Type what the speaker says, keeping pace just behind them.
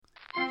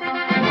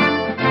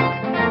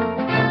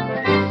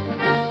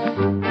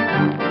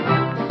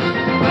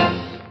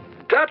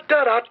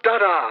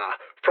Ta-da!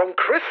 From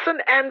Chris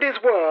and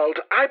Andy's world,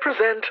 I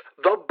present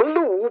The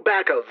Blue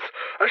Baggers,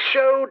 a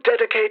show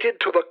dedicated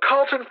to the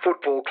Carlton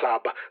Football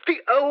Club, the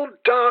old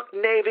dark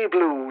navy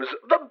blues,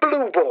 the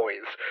Blue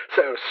Boys.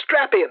 So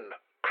strap in,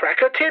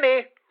 crack a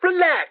tinny,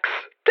 relax,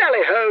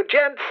 tally-ho,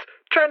 gents.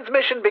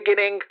 Transmission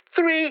beginning.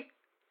 3,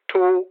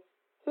 2,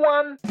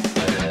 1...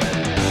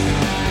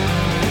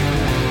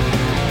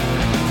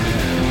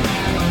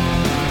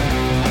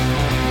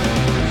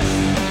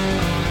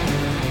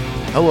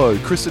 Hello,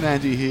 Chris and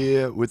Andy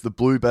here with the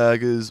Blue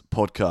Baggers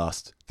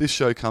podcast. This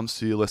show comes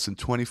to you less than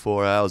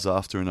 24 hours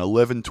after an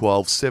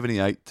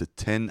 11-12-78 to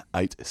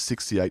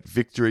 10-8-68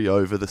 victory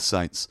over the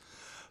Saints.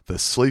 The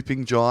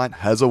sleeping giant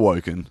has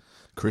awoken.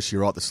 Chris,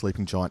 you're right, the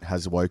sleeping giant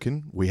has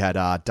awoken. We had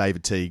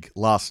David Teague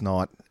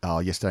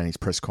yesterday in his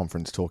press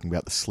conference talking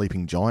about the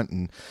sleeping giant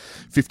and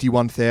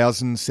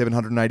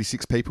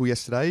 51,786 people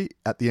yesterday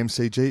at the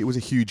MCG. It was a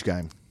huge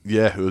game.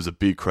 Yeah, it was a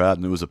big crowd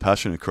and it was a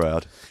passionate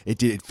crowd. It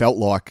did. It felt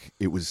like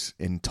it was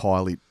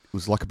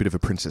like a bit of a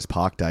Princess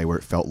Park day where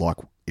it felt like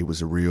it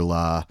was a real...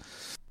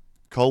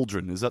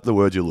 Cauldron, is that the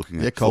word you're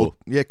looking at?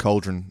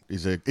 Cauldron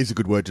is a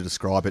good word to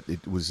describe it.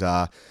 It was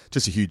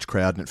just a huge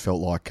crowd and it felt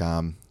like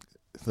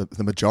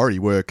the majority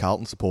were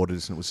Carlton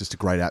supporters and it was just a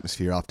great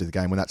atmosphere after the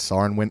game. When that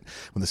siren went,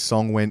 when the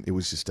song went, it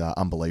was just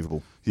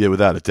unbelievable. Yeah,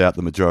 without a doubt,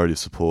 the majority of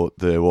support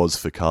there was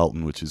for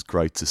Carlton, which is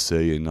great to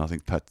see. And I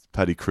think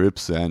Paddy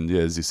Cripps and,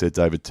 yeah, as you said,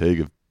 David Teague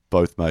have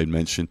both made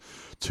mention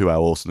to our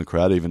horse in the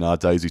crowd, even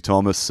Daisy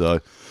Thomas. So,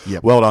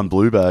 yep. Well done,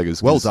 Blue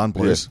Baggers. Well done,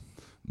 Blues.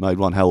 Yeah, made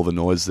one hell of a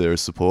noise there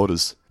as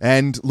supporters.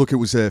 And look, it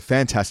was a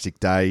fantastic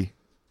day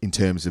in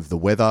terms of the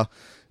weather.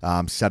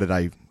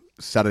 Saturday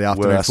afternoon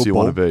Where else football. do you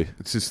want to be?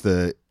 It's just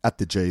at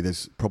the G.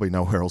 There's probably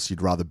nowhere else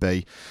you'd rather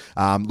be.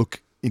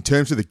 Look, in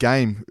terms of the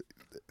game,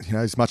 you know,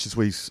 as much as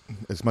we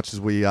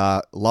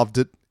loved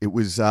it, it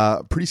was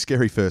a pretty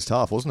scary first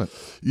half, wasn't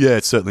it? Yeah,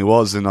 it certainly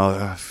was, and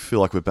I feel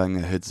like we're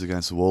banging our heads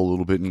against the wall a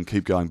little bit and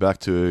keep going back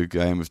to a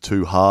game of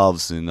two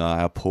halves in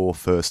our poor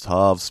first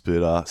halves,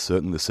 but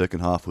certainly the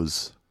second half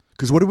was...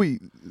 Because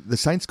the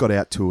Saints got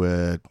out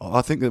to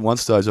I think at one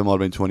stage there might have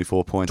been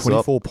 24 points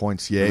 24 up.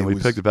 points, yeah. And we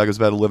pegged the Baggers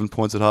about 11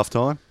 points at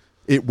half-time.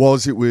 It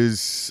was,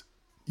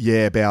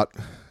 about...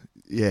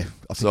 Yeah,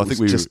 I think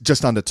we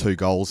just under 2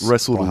 goals.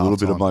 Wrestled a little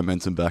bit of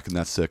momentum back in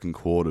that second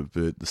quarter,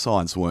 but the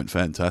signs weren't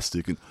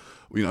fantastic. And,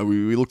 you know,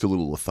 we looked a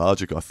little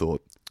lethargic, I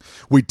thought.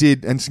 We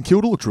did, and St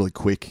Kilda looked really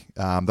quick.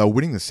 They were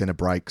winning the centre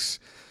breaks.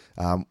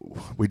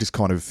 We just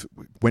kind of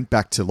went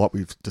back to, like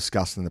we've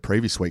discussed in the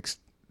previous weeks,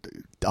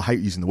 I hate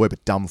using the word,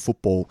 but dumb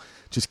football,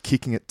 just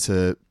kicking it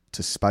to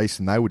space,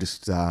 and they were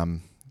just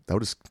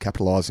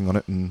capitalising on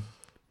it and...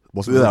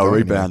 They were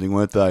rebounding,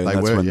 weren't they? And they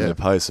that's were, when yeah. their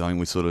pace. I mean,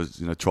 we sort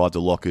of tried to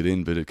lock it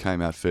in, but it came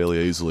out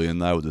fairly easily,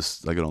 and they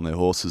got on their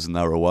horses and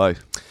they were away.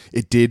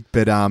 It did,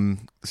 but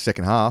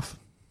second half,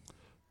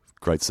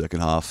 great second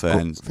half,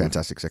 and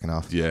fantastic second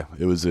half. Yeah,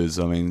 it was.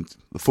 I mean,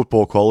 the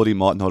football quality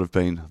might not have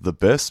been the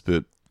best,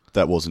 but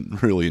that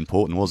wasn't really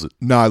important, was it?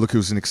 No, look, it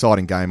was an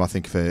exciting game. I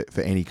think for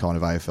any kind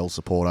of AFL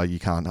supporter, you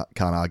can't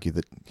argue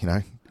that, you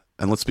know.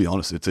 And let's be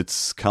honest,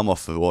 it's come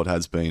off of what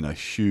has been a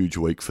huge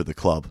week for the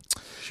club.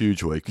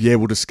 Huge week. Yeah,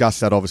 we'll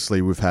discuss that.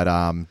 Obviously, we've had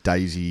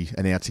Daisy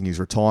announcing his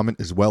retirement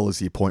as well as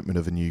the appointment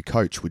of a new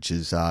coach, which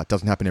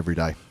doesn't happen every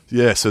day.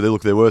 Yeah, so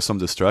there were some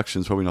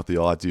distractions. Probably not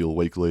the ideal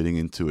week leading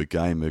into a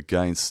game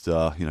against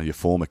your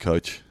former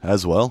coach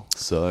as well.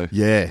 So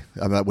yeah,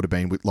 that would have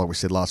been, like we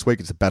said last week,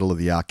 it's a battle of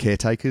the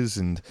caretakers.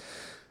 And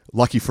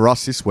lucky for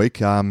us this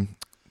week,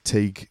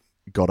 Teague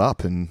got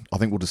up, and I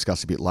think we'll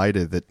discuss a bit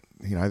later that,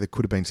 you know, there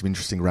could have been some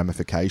interesting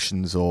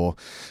ramifications or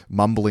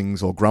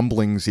mumblings or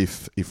grumblings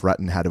if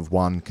Ratton had have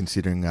won,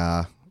 considering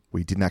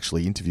we didn't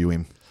actually interview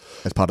him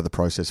as part of the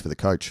process for the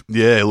coach.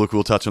 Yeah, look,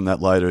 we'll touch on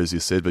that later, as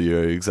you said, but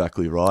you're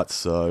exactly right.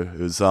 So it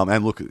was,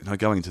 and look,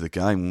 going into the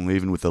game,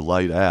 even with the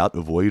late out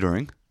of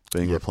Wiedering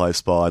being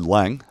replaced by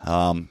Lang,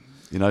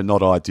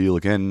 not ideal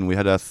again. We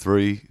had our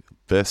 3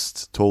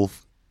 best tall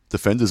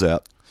defenders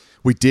out.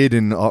 We did,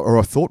 and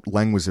I thought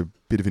Lang was a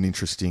bit of an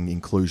interesting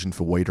inclusion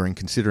for Wiedering,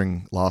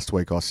 considering last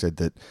week I said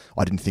that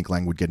I didn't think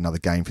Lang would get another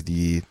game for the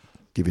year,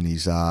 given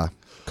his kind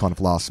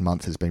of last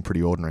month has been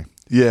pretty ordinary.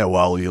 Yeah,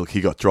 well,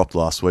 he got dropped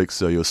last week,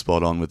 so you were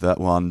spot on with that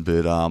one.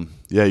 But,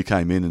 he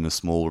came in a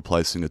small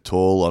replacing it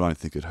tall. I don't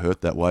think it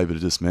hurt that way, but it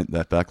just meant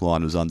that back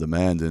line was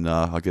undermanned. And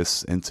I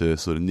guess enter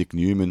sort of Nick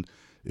Newman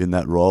in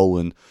that role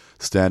and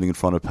standing in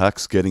front of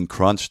packs, getting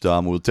crunched. We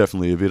were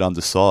definitely a bit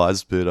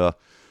undersized, but...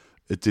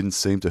 it didn't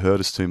seem to hurt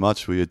us too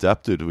much. We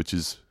adapted, which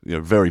is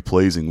very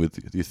pleasing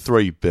with your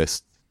 3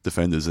 best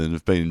defenders and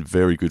have been in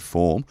very good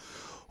form.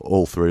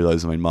 All 3 of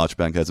those. I mean,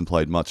 Marchbank hasn't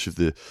played much of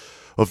the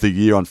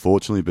year,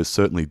 unfortunately, but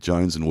certainly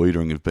Jones and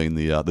Wiedering have been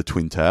the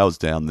twin towers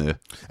down there.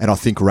 And I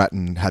think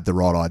Ratton had the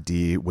right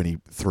idea when he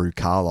threw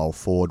Carlisle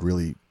forward,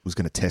 really was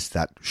going to test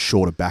that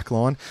shorter back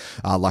line.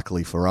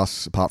 Luckily for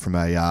us, apart from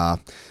a...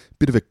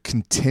 bit of a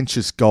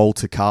contentious goal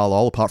to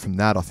Carlisle. Apart from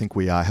that, I think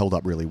we held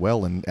up really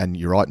well. And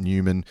you're right,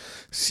 Newman,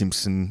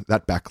 Simpson,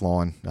 that back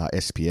line,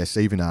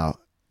 SPS, even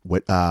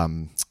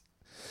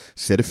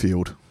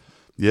Setterfield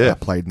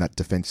played in that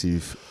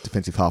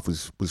defensive half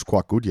was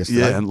quite good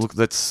yesterday. Yeah, and look,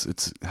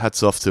 it's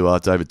hats off to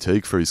David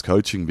Teague for his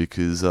coaching,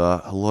 because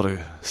a lot of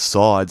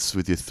sides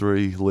with your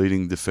three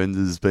leading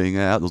defenders being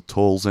out, or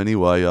talls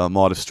anyway,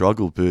 might have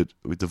struggled, but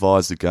we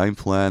devised a game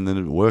plan and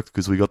it worked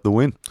because we got the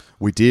win.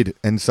 We did.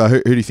 And so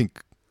who do you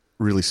think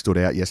really stood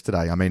out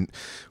yesterday? I mean,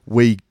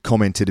 we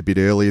commented a bit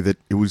earlier that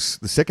the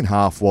second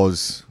half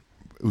was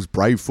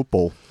brave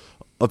football.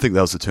 I think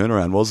that was the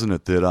turnaround, wasn't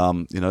it? That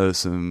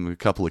a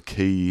couple of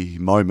key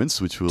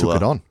moments which took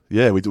it on.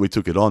 Yeah, we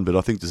took it on, but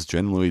I think just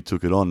generally we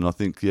took it on. And I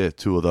think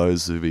two of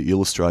those have been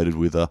illustrated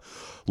with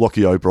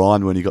Lockie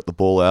O'Brien when he got the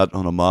ball out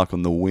on a mark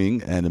on the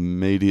wing and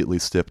immediately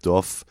stepped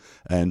off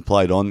and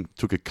played on,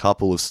 took a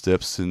couple of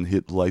steps and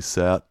hit lace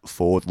out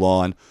forward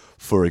line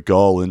for a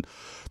goal. And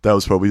that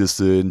was probably just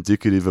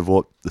indicative of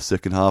what the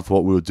second half,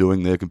 what we were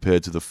doing there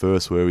compared to the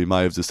first, where we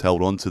may have just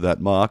held on to that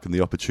mark and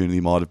the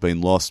opportunity might have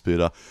been lost.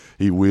 But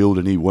he wheeled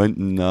and he went,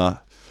 and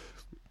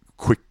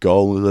quick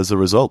goal as a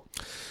result.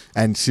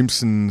 And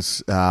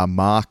Simpson's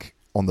mark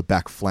on the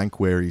back flank,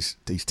 where he's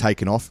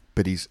taken off,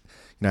 but he's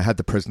had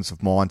the presence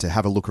of mind to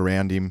have a look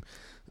around him,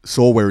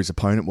 saw where his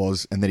opponent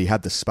was, and then he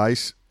had the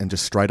space and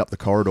just straight up the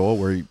corridor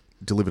where he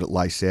delivered it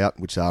lace out,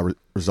 which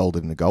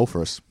resulted in a goal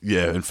for us.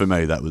 Yeah, and for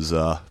me, that was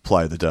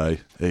play of the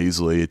day,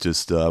 easily. It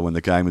just, when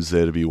the game was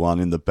there to be won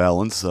in the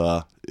balance,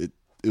 it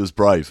was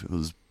brave. It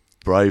was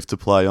brave to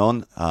play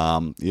on.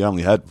 He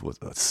only had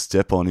a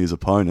step on his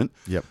opponent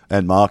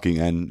and marking,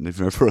 and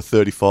for a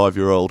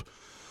 35-year-old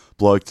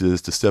bloke to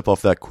step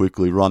off that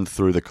quickly, run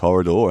through the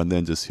corridor, and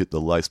then just hit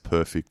the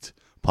lace-perfect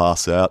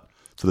pass out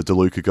for the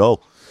DeLuca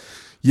goal.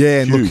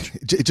 Yeah, and huge.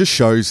 Look, it just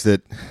shows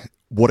that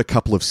what a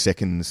couple of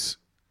seconds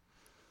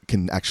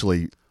can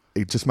actually,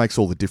 it just makes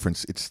all the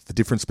difference. It's the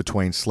difference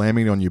between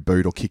slamming on your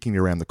boot or kicking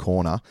around the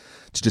corner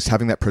to just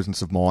having that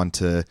presence of mind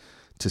to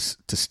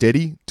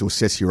steady, to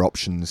assess your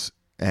options.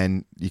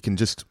 And you can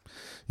just,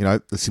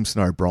 the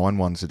Simpson O'Brien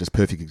ones are just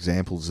perfect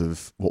examples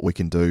of what we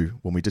can do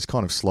when we just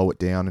kind of slow it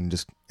down and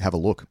just have a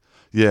look.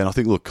 Yeah, and I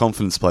think,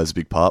 confidence plays a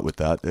big part with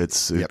that.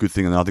 It's a good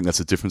thing, and I think that's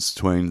the difference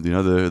between,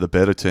 the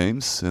better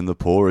teams and the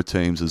poorer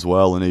teams as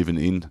well, and even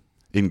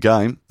in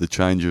game, the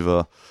change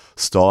of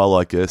style,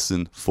 I guess,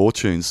 and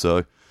fortune.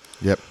 So,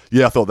 I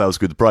thought that was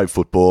good. Brave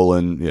football,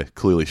 and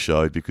clearly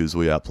showed because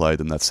we outplayed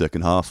them that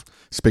second half.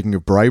 Speaking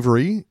of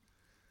bravery,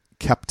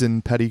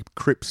 Captain Paddy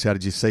Cripps, how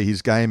did you see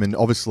his game? And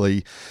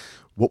obviously,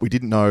 what we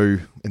didn't know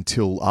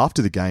until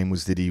after the game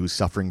was that he was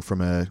suffering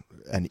from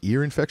an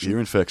ear infection. Ear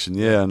infection,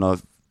 yeah, and I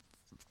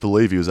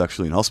believe he was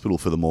actually in hospital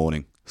for the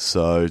morning.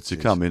 So to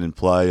come in and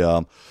play,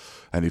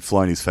 and he'd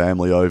flown his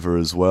family over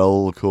as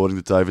well, according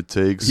to David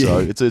Teague. So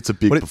it's a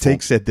big performance.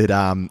 Teague said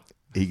that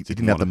he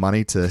didn't have the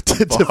money to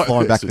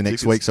fly back the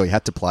next week, so he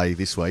had to play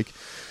this week.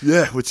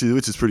 Yeah, which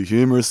is pretty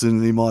humorous,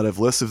 and he might have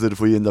less of it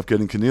if we end up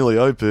getting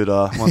Cornelio, but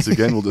once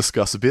again, we'll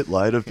discuss a bit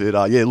later.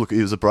 But look,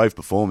 it was a brave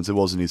performance. It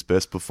wasn't his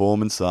best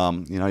performance.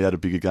 He had a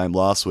bigger game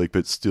last week,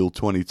 but still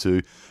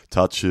 22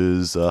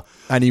 touches.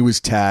 And he was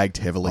tagged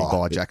heavily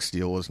by Jack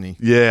Steele, wasn't he?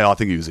 Yeah, I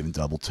think he was even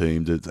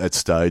double-teamed at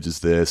stages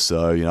there,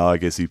 so, I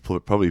guess he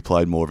probably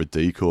played more of a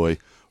decoy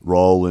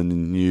role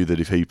and knew that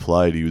if he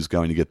played, he was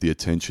going to get the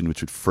attention,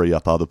 which would free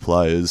up other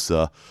players.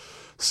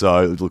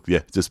 So, look,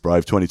 just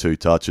brave. 22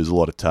 touches, a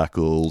lot of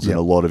tackles, and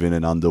a lot of in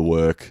and under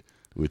work,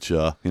 which,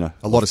 a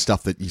lot of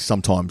stuff that you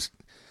sometimes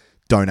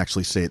don't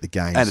actually see at the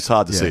game. And it's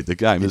hard to see at the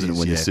game, isn't it,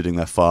 when you're sitting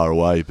that far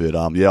away? But,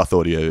 I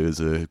thought he was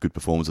a good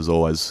performance. As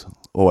always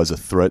a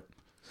threat.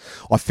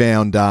 I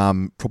found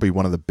probably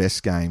one of the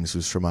best games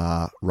was from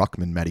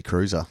Ruckman, Matty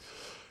Cruiser.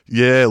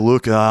 Yeah,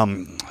 look,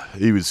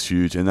 he was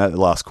huge. In that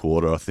last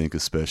quarter, I think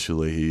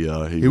especially, he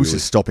was really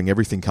just stopping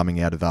everything coming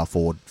out of our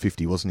forward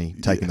 50, wasn't he?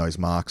 Taking those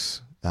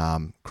marks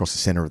across the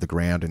centre of the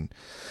ground. And,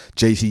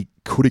 geez, he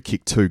could have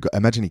kicked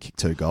imagine he kicked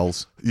 2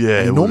 goals.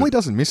 Yeah. He normally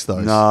doesn't miss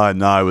those.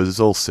 No, it was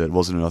all set,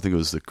 wasn't it? I think it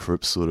was the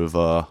Cripps sort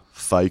of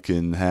fake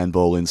and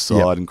handball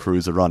inside and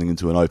Cruiser running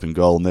into an open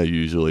goal. And they're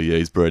usually,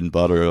 his bread and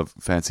butter.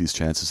 Fancy his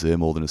chances there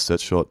more than a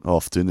set shot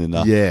often. And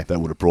that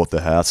would have brought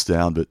the house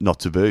down, but not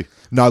to be.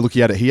 No, look,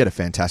 he had a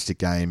fantastic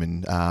game,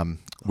 and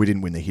we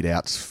didn't win the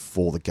hit-outs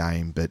for the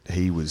game, but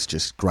he was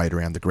just great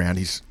around the ground.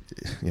 He's,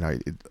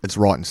 it's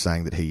right in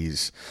saying that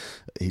he's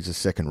a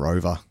second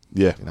rover.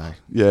 Yeah,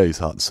 he's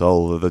heart and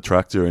soul of the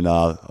tractor, and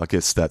I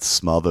guess that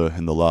smother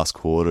in the last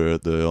quarter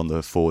on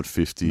the forward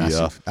 50,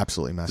 massive,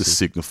 absolutely massive, just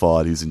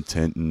signified his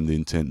intent and the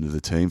intent of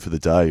the team for the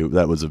day.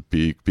 That was a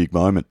big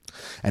moment.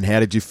 And how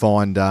did you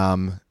find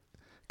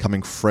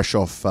coming fresh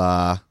off?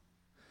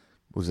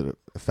 Was it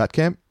a fat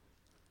camp?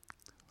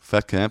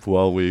 Fat camp.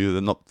 Well,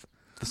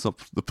 that's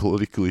not the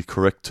politically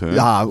correct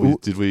term.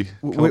 Did we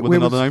come up with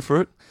another name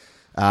for it?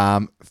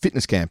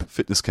 Fitness camp.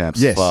 Fitness camps.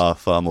 Yes.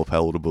 Far more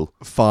palatable.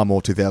 Far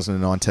more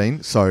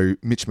 2019. So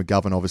Mitch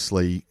McGovern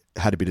obviously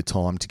had a bit of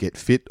time to get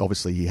fit.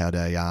 Obviously he had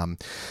a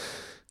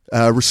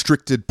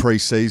restricted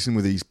pre-season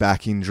with his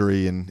back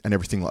injury and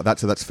everything like that,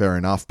 so that's fair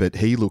enough. But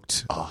he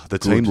looked the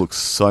team looks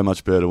so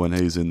much better when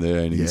he's in there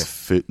and he's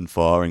fit and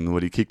firing.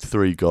 He kicked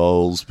 3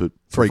 goals, but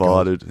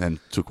provided and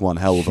took one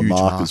hell of a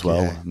mark as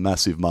well. Yeah.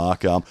 Massive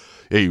mark.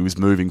 He was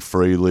moving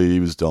freely. He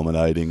was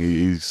dominating.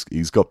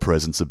 He's got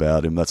presence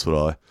about him. That's what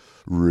I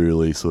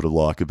really sort of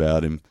like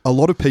about him. A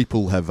lot of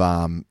people have.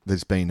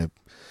 There's been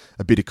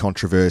a bit of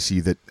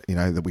controversy that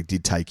that we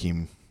did take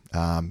him.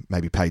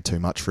 Maybe paid too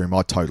much for him.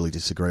 I totally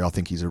disagree. I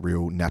think he's a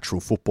real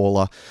natural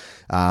footballer.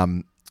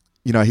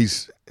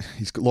 He's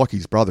like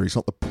his brother. He's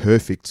not the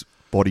perfect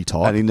body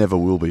type, and he never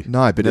will be.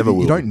 No, but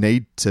you don't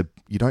need to.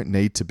 You don't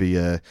need to be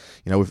a.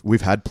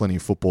 We've had plenty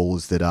of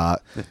footballers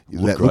that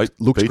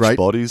looked great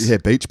bodies. Yeah,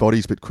 beach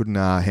bodies, but couldn't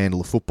handle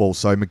a football.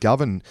 So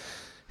McGovern,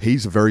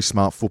 he's a very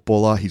smart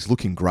footballer. He's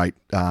looking great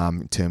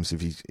in terms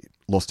of he's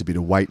lost a bit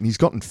of weight and he's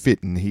gotten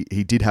fit, and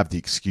he did have the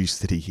excuse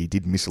that he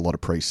did miss a lot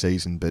of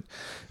pre-season, but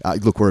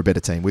look, we're a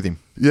better team with him.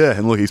 Yeah,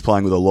 and look, he's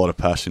playing with a lot of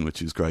passion,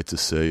 which is great to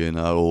see, and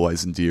I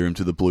always endear him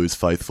to the Blues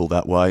faithful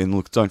that way. And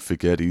look, don't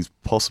forget, he's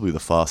possibly the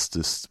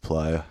fastest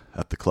player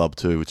at the club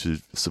too, which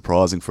is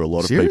surprising for a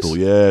lot of people.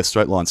 Yeah,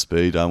 straight line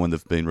speed when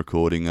they've been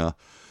recording.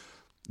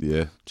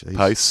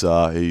 Pace.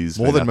 He's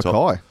more than Mackay.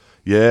 Top.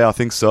 Yeah, I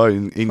think so,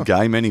 in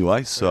game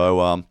anyway.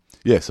 So,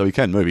 so he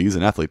can move. He's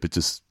an athlete, but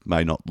just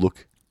may not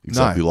look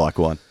exactly like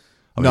one.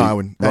 I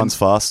mean, runs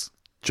fast,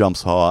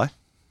 jumps high.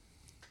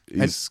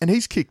 He's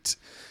kicked.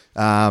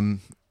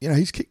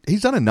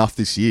 He's done enough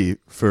this year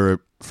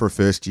for a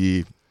first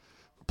year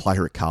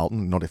player at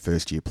Carlton, not a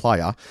first year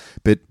player,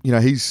 but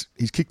he's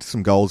kicked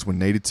some goals when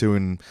needed to,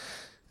 and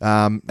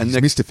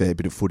he's missed a fair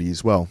bit of footy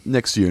as well.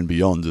 Next year and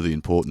beyond are the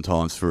important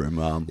times for him.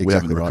 We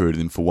haven't recruited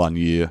him for 1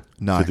 year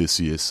for this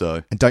year.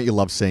 So, and don't you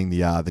love seeing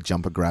the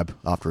jumper grab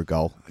after a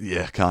goal?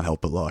 Yeah, can't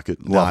help but like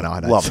it.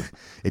 Love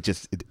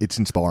it. It's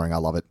inspiring. I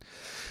love it.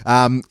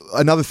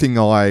 Another thing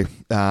I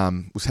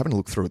was having a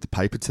look through at the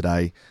paper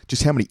today,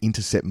 just how many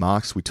intercept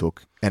marks we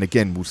took, and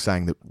again we're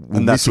saying that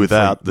we're that's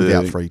without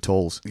three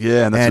tools.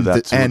 Yeah, and that's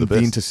without two of the best.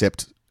 The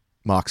intercept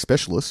mark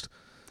specialist,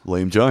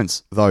 Liam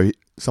Jones, though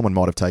someone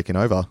might have taken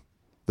over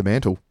the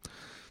mantle.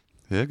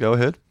 Yeah, go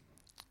ahead.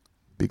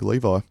 Big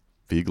Levi.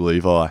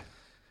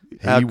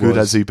 How good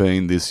has he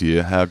been this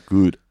year? How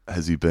good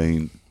has he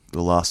been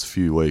the last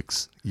few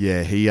weeks?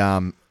 Yeah, he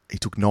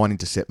took 9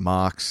 intercept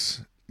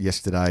marks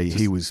yesterday.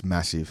 He was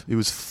massive. He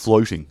was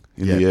floating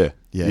in the air.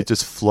 Yeah. He'd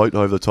just float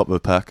over the top of the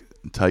pack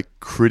and take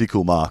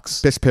critical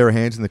marks. Best pair of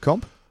hands in the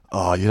comp?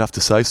 Oh, you'd have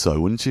to say so,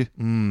 wouldn't you?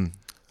 I'm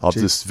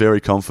just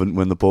very confident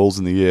when the ball's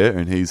in the air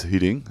and he's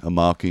hitting a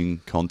marking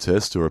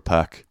contest or a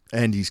pack.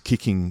 And he's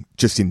kicking,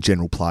 just in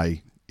general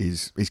play,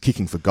 he's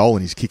kicking for goal,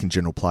 and his kick in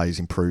general play has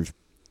improved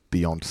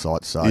beyond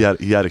sight. So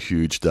he had a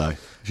huge day.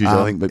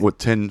 I think, what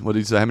did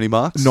he say, how many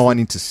marks? 9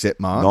 intercept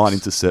marks. 9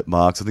 intercept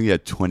marks. I think he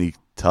had 20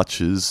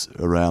 touches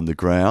around the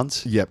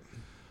ground. Yep.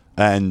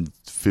 And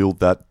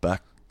filled that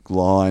back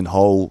line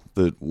hole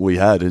that we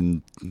had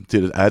and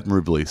did it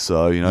admirably.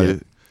 So,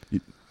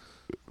 we've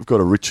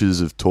got a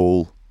riches of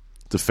tall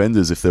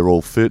defenders if they're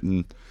all fit,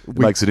 and it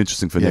makes it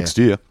interesting for next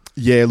year.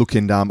 Yeah, look,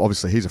 and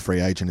obviously he's a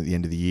free agent at the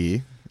end of the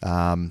year.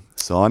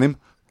 Sign him?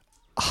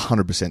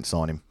 100%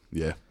 sign him.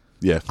 Yeah,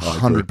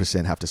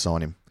 100% have to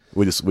sign him.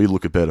 We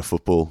look a better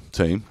football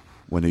team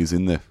when he's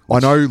in there. I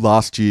know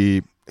last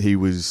year he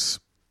was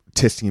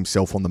testing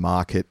himself on the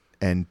market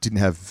and didn't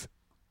have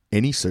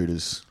any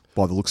suitors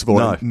by the looks of it.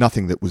 No.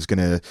 Nothing that was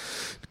going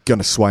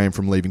to sway him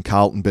from leaving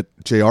Carlton. But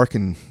I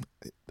reckon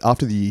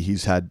after the year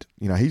he's had,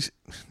 he's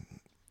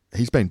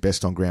been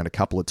best on ground a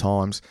couple of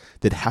times.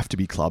 There'd have to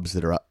be clubs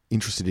that are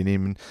interested in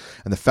him,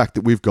 and the fact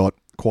that we've got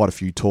quite a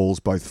few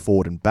tools both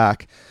forward and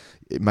back,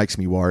 it makes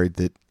me worried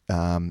that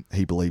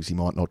he believes he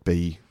might not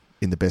be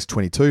in the best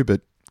 22,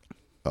 but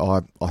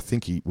I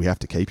think we have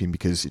to keep him,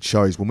 because it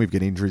shows when we've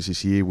got injuries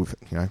this year with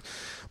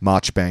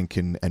Marchbank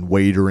and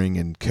Wiedering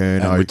and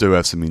Curnow. And we do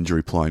have some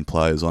injury-prone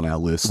players on our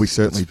list. We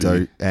certainly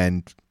do.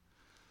 And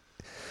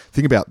the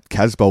thing about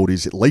Casbold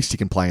is at least he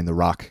can play in the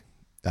ruck.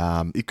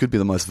 He could be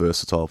the most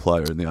versatile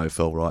player in the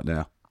AFL right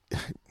now.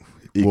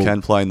 He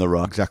can play in the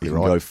ruck. Exactly right.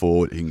 He can go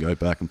forward. He can go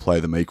back and play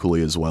them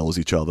equally as well as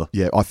each other.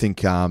 Yeah, I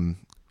think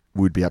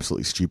would be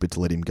absolutely stupid to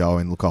let him go.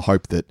 And look, I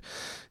hope that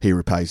he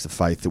repays the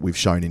faith that we've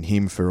shown in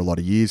him for a lot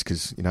of years,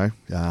 because,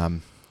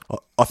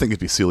 I think it'd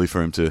be silly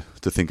for him to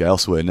think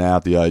elsewhere now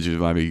at the age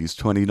of maybe he's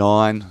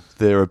 29,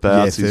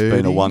 thereabouts. Yeah, 30. He's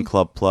been a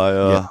one-club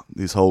player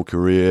his whole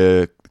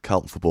career. The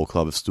Carlton Football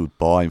Club have stood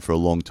by him for a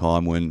long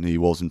time when he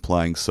wasn't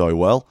playing so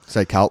well.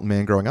 Say Carlton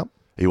man growing up?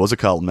 He was a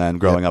Carlton man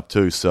growing up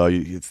too, so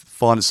you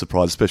find it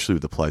surprising, especially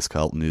with the place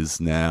Carlton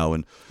is now,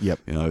 and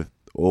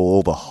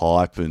all the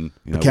hype. And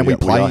can we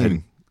play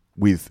him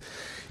with,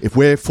 if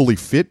we're fully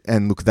fit?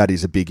 And look, that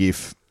is a big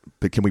if.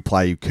 But can we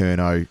play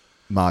Curnow,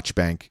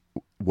 Marchbank,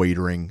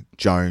 Wiedering,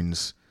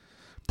 Jones,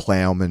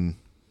 Plowman,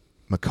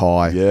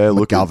 Mackay,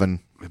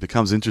 McGovern? It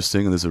becomes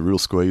interesting, and there's a real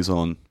squeeze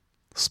on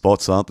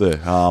spots, aren't there?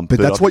 But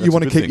that's what you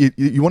want to keep.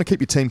 You want to keep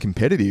your team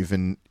competitive,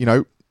 and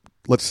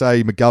let's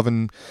say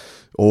McGovern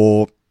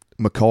or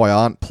Mackay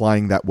aren't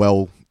playing that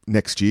well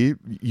next year.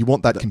 You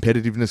want that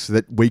competitiveness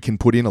that we can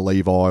put in a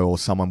Levi or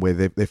someone where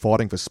they're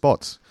fighting for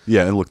spots.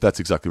 Yeah, and look, that's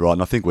exactly right.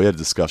 And I think we had a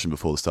discussion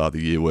before the start of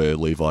the year where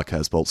Levi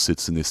Casbolt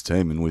sits in this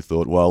team, and we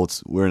thought, well,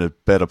 we're in a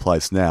better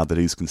place now that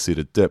he's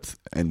considered depth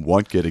and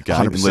won't get a game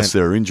 100%. unless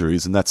there are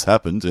injuries, and that's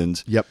happened.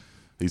 And Yep.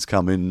 he's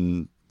come in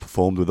and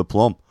performed with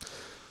aplomb.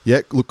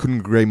 Yeah, look, couldn't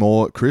agree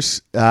more,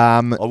 Chris.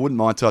 I wouldn't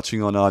mind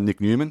touching on Nick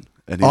Newman.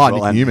 And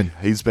Nick Newman.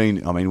 He's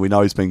been, I mean, we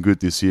know he's been good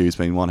this year. He's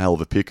been one hell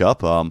of a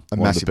pickup. One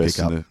massive of the best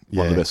pickup.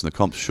 one of the best in the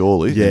comp,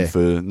 surely, Yeah. and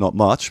for not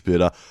much.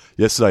 But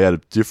yesterday he had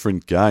a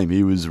different game.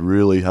 He was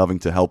really having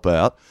to help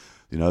out,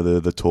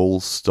 the tall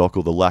stock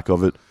or the lack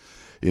of it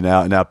in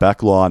our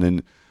back line.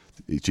 And,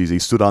 geez, he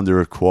stood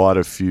under quite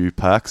a few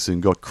packs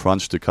and got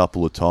crunched a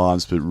couple of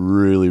times, but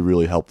really,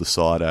 really helped the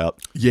side out.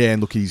 Yeah,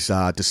 and look, his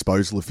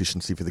disposal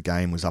efficiency for the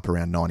game was up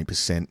around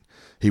 90%.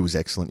 He was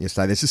excellent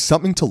yesterday. There's just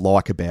something to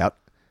like about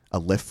a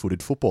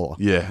left-footed footballer.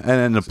 Yeah,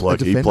 and the bloke,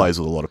 he plays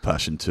with a lot of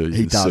passion too. You He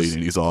can does. see it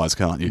in his eyes,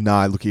 can't you?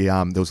 No, look,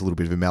 there was a little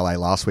bit of a melee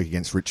last week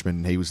against Richmond,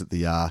 and he was at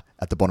the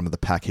bottom of the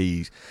pack.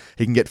 He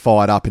can get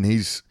fired up,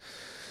 and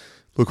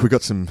look, we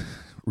got some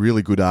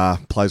really good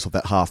players off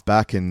that half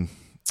back, and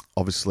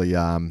obviously we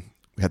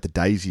had the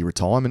Daisy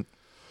retirement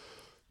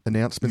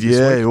announcement this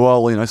week. Yeah,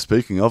 well,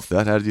 speaking of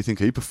that, how did you think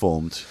he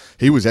performed?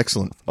 He was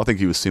excellent. I think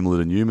he was similar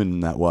to Newman in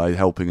that way,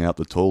 helping out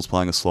the talls,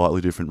 playing a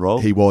slightly different role.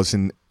 He was,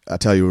 and I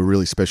tell you, a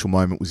really special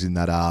moment was in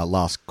that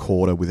last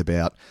quarter with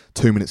about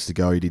 2 minutes to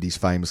go. He did his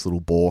famous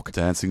little balk.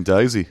 Dancing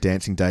Daisy.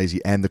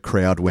 And the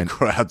crowd went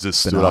Crowd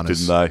just stood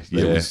bananas. up, didn't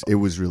they? Yeah. It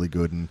was really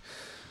good. And,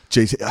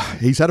 geez,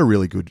 he's had a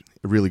really good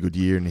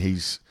year, and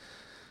he's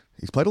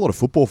played a lot of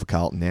football for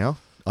Carlton now.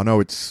 I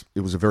know it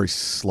was a very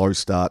slow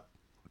start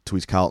to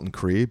his Carlton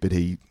career, but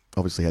he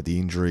obviously had the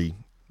injury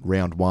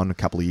round one a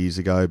couple of years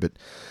ago, but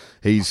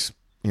he's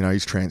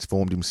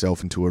transformed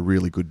himself into a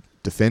really good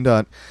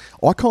defender.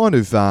 I kind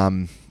of,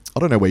 I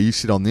don't know where you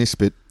sit on this,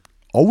 but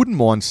I wouldn't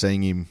mind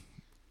seeing him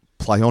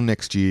play on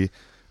next year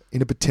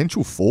in a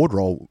potential forward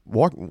role.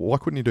 Why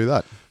couldn't you do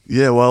that?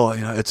 Yeah, well,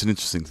 it's an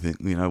interesting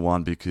thing,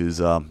 one, because,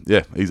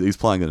 he's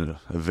playing at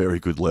a very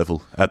good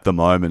level at the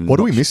moment. What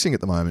are we missing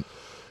at the moment?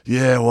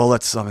 Yeah, well,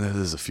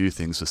 there's a few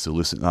things we're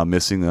still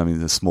missing. I mean,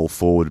 the small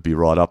forward would be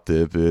right up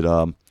there,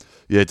 but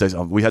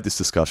we had this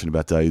discussion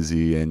about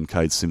Daisy and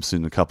Cade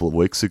Simpson a couple of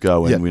weeks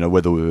ago, and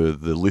whether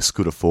the list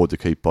could afford to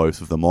keep both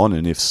of them on,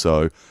 and if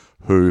so,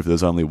 who? If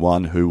there's only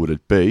one, who would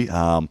it be?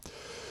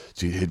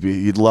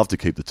 You'd love to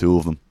keep the two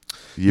of them.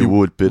 You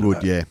would,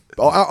 yeah.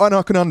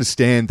 I can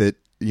understand that.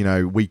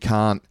 We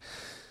can't.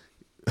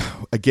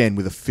 Again,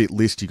 with a fit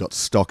list, you got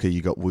Stocker,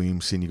 you got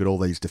Williamson, you got all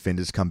these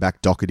defenders come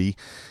back, Doherty.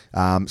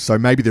 So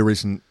maybe there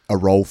isn't a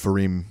role for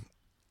him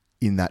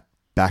in that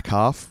back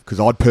half, because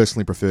I'd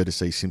personally prefer to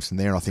see Simpson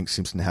there. I think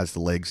Simpson has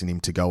the legs in him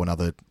to go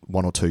another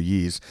 1 or 2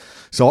 years.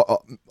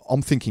 So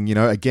I'm thinking,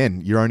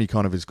 again, you're only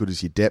kind of as good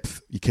as your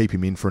depth. You keep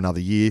him in for another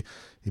year.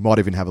 He might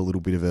even have a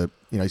little bit of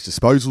his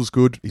disposal's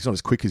good. He's not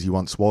as quick as he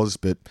once was,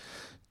 but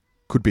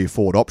could be a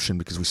forward option,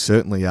 because we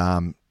certainly,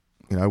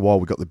 while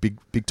we've got the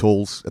big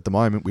tools at the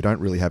moment, we don't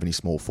really have any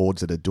small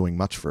forwards that are doing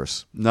much for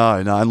us. No,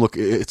 and look,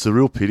 it's a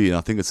real pity, and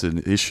I think it's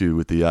an issue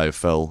with the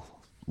AFL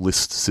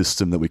list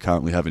system that we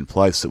currently have in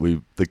place, that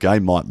the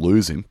game might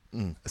lose him.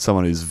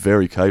 Someone who's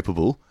very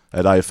capable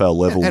at AFL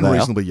level and now.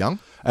 reasonably young.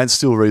 And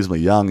still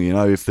reasonably young.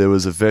 If there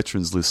was a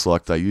veterans list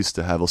like they used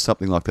to have, or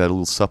something like that, a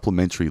little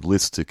supplementary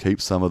list to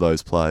keep some of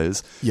those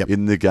players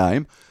in the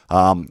game.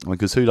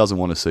 Because who doesn't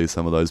want to see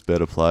some of those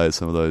better players,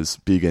 some of those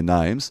bigger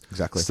names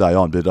stay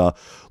on? But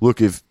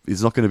look, if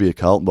he's not going to be a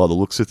Carlton by the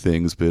looks of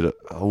things, but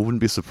I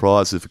wouldn't be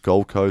surprised if a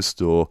Gold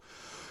Coast or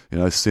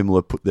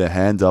similar put their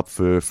hand up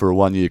for a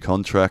 1-year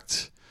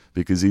contract,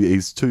 because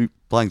he's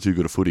playing too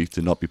good a footy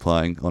to not be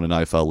playing on an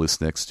AFL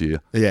list next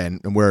year. Yeah,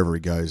 and wherever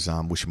he goes,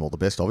 wish him all the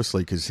best,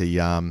 obviously, because he's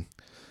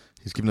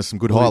given us some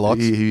good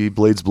highlights. He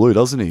bleeds blue,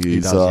 doesn't he? He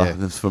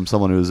does. From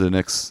someone who's an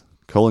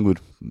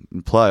ex-Collingwood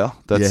player.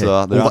 There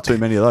aren't too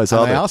many of those,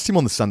 are there? I asked him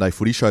on the Sunday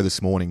Footy Show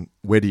this morning,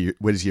 where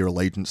does your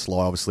allegiance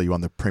lie? Obviously, you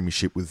won the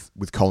premiership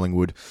with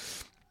Collingwood.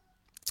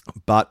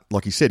 But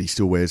like he said, he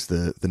still wears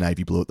the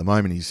navy blue at the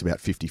moment. He's about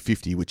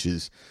 50-50, which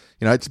is,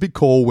 it's a big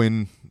call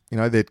when,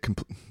 they're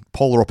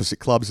polar opposite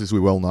clubs, as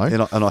we well know.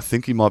 And I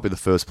think he might be the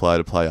first player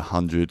to play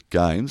 100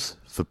 games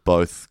for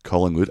both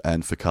Collingwood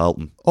and for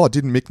Carlton. Oh,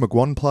 didn't Mick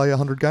McGuan play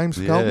 100 games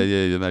for Carlton?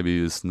 Yeah, maybe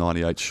he was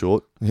 98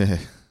 short. Yeah.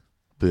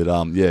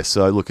 But,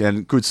 so look,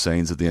 and good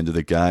scenes at the end of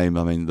the game.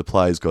 I mean, the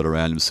players got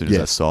around him as soon as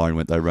that siren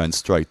went. They ran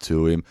straight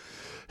to him.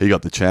 He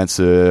got the chance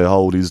to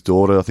hold his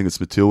daughter, I think it's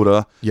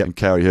Matilda, and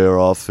carry her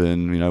off.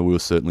 And, we were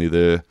certainly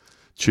there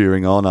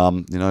cheering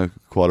on.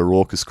 Quite a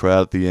raucous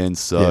crowd at the end.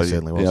 So, it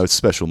certainly was. It's a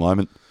special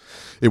moment.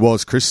 It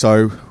was, Chris.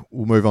 So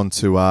we'll move on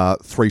to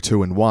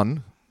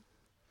 3-2-1.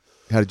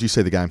 How did you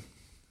see the game?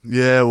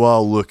 Yeah,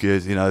 well, look, I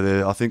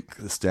think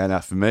the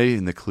standout for me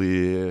in the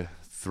clear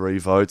 3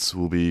 votes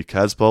will be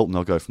Casbolt, and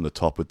I'll go from the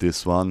top with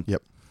this one.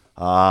 Yep.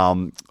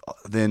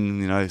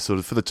 Then, sort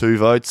of for the 2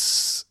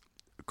 votes,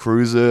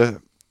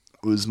 Cruiser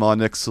was my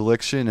next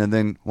selection, and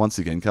then once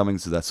again, coming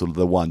to that sort of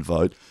the 1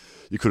 vote,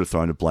 you could have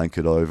thrown a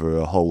blanket over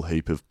a whole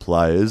heap of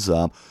players.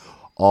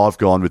 I've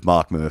gone with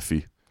Mark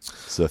Murphy.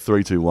 So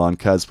 3-2-1,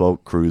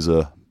 Casbolt,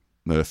 Cruiser,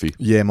 Murphy.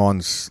 Yeah,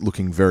 mine's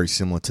looking very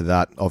similar to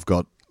that. I've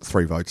got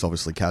 3 votes,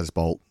 obviously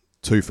Casbolt,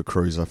 2 for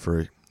Cruiser for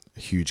a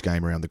huge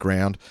game around the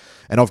ground.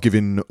 And I've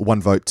given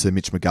 1 vote to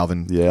Mitch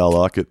McGovern. Yeah, I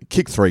like it.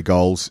 Kicked 3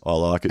 goals. I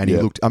like it, And he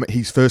looked,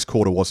 his first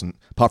quarter wasn't,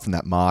 apart from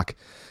that mark,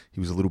 he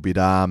was a little bit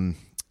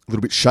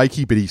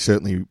shaky, but he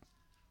certainly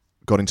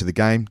got into the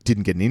game,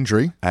 didn't get an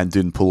injury. And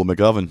didn't pull a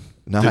McGovern.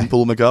 No. Didn't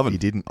pull a McGovern. He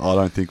didn't. I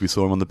don't think we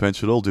saw him on the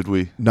bench at all, did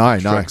we? No.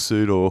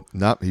 Tracksuit or...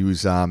 No, he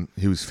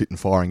was fit and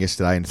firing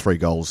yesterday, and 3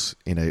 goals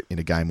in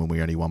a game when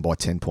we only won by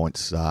 10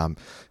 points.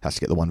 Has to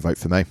get the 1 vote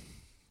for me.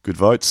 Good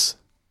votes.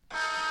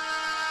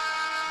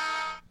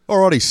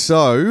 Alrighty,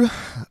 so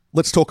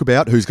let's talk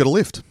about who's got a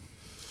lift.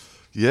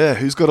 Yeah,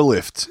 who's got a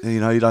lift? You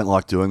don't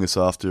like doing this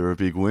after a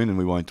big win, and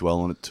we won't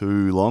dwell on it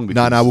too long.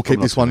 No, we'll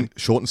keep this one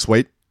short and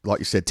sweet. Like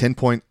you said,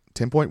 10-point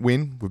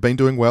win. We've been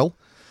doing well,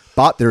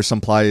 but there are some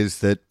players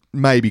that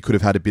maybe could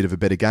have had a bit of a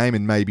better game,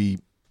 and maybe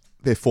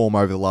their form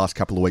over the last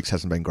couple of weeks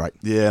hasn't been great.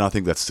 Yeah, and I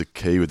think that's the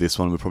key with this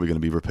one. We're probably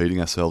going to be repeating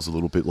ourselves a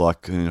little bit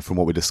like from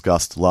what we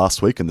discussed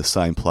last week, and the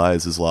same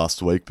players as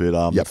last week.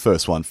 But The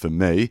first one for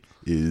me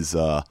is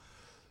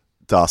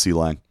Darcy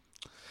Lang.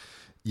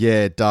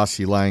 Yeah,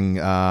 Darcy Lang,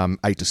 8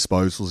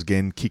 disposals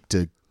again, kicked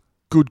a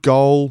good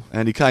goal.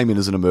 And he came in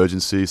as an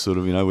emergency, sort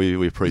of,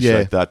 we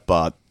appreciate that,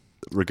 but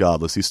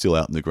regardless, he's still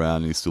out in the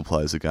ground and he still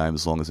plays the game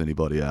as long as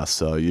anybody else.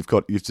 So you've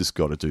just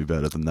got to do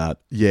better than that.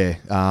 Yeah,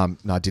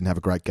 no, didn't have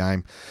a great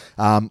game.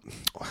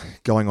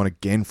 Going on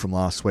again from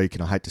last week,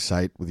 and I hate to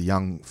say it with a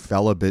young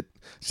fella, but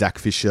Zach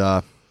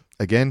Fisher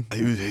again.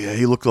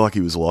 He looked like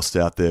he was lost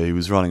out there. He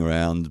was running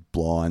around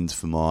blind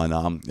for mine.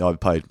 I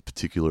paid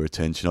particular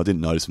attention. I didn't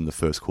notice him the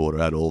first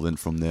quarter at all. Then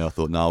from there, I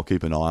thought, no, I'll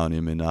keep an eye on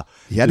him. And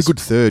he had a good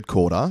third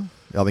quarter.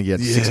 I think he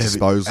had 6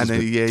 disposals. And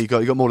then, he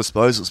got more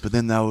disposals, but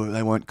then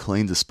they weren't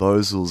clean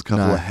disposals. A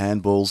couple of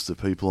handballs to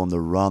people on the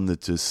run that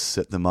just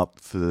set them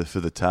up for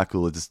the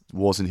tackle. It just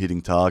wasn't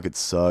hitting targets.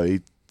 So, I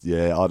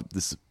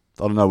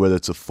don't know whether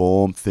it's a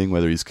form thing,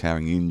 whether he's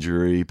carrying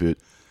injury, but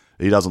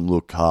he doesn't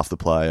look half the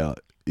player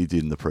he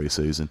did in the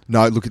preseason.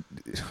 No, look,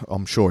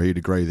 I'm sure he'd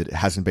agree that it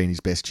hasn't been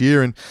his best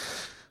year, and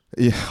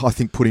I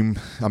think for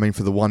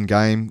the 1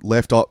 game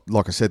left,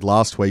 like I said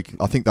last week,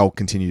 I think they'll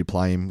continue to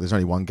play him. There's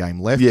only 1 game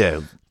left.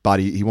 Yeah. But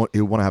he'll want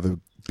to have a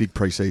big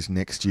preseason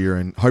next year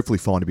and hopefully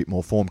find a bit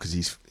more form, because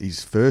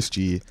his first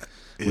year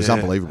was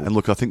unbelievable. And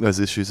look, I think those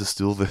issues are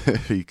still there.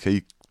 He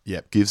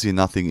gives you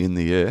nothing in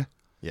the air.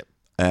 Yep.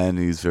 And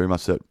he's very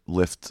much that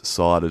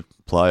left-sided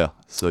player,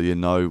 so you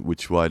know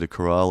which way to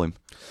corral him.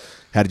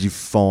 How did you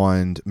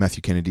find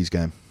Matthew Kennedy's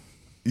game?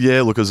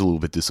 Yeah, look, I was a little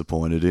bit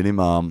disappointed in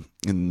him.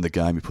 In the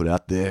game he put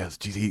out there,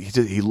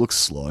 he looks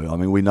slow. I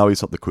mean, we know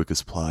he's not the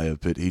quickest player,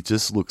 but he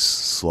just looks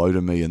slow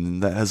to me.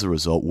 And as a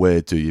result,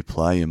 where do you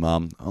play him?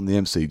 On the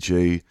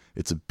MCG,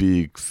 it's a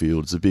big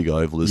field, it's a big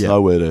oval. There's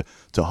nowhere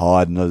to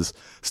hide. And it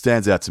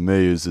stands out to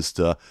me is just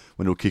when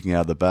we were kicking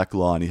out of the back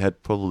line, he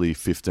had probably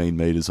 15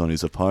 metres on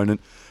his opponent,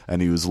 and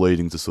he was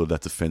leading to sort of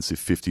that defensive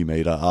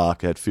 50-metre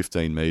arc. Had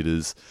 15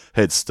 metres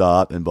head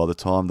start, and by the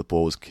time the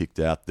ball was kicked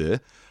out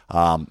there,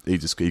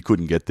 he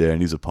couldn't get there,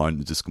 and his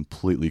opponent just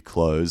completely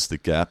closed the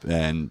gap,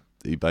 and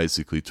he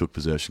basically took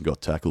possession, got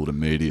tackled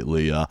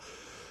immediately,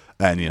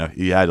 and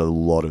he had a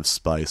lot of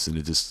space, and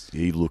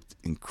he looked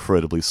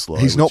incredibly slow.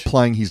 He's not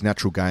playing his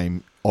natural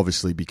game,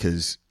 obviously,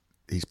 because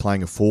he's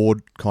playing a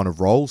forward kind of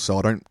role, so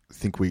I don't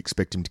think we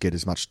expect him to get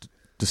as much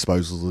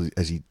disposal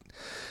as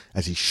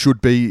he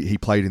should be. He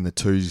played in the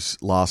 2s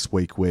last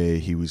week where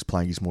he was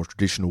playing his more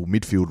traditional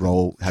midfield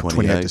role, had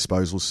 28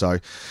 disposals. So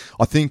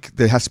I think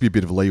there has to be a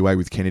bit of leeway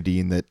with Kennedy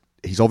in that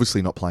he's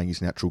obviously not playing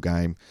his natural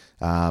game.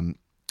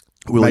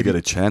 Will he get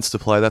a chance to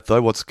play that,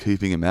 though? What's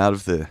keeping him out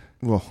of there?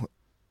 Well,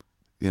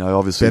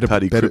 obviously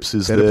Paddy Cripps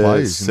is better there.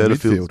 Players in the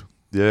midfield.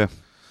 Yeah.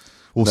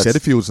 Well,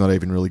 Setterfield's not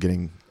even really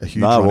getting a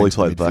huge run he into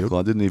played midfield.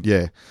 backline, didn't he?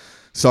 Yeah.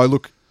 So,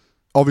 look,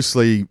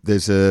 obviously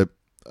there's a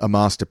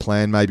master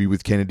plan maybe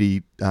with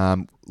Kennedy.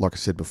 Like I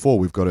said before,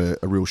 we've got a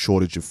real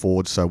shortage of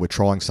forwards, so we're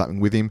trying something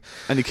with him.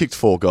 And he kicked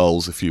 4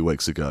 goals a few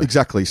weeks ago.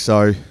 Exactly.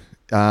 So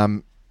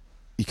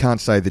you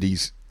can't say that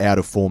he's out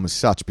of form as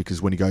such,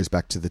 because when he goes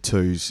back to the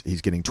 2s,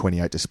 he's getting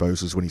 28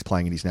 disposals when he's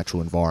playing in his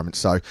natural environment.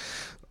 So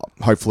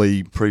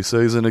hopefully...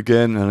 Pre-season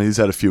again, and he's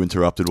had a few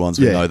interrupted ones,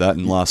 we know that,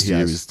 and last year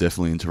he was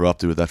definitely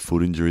interrupted with that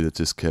foot injury that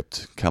just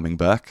kept coming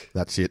back.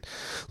 That's it.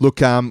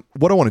 Look,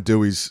 what I want to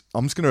do is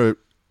I'm just going to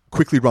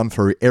quickly run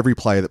through every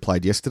player that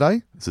played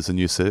yesterday. Is this a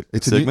new segment?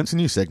 It's a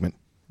new segment.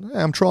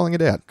 I'm trialling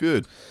it out.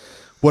 Good.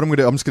 What I'm going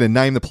to do, I'm just going to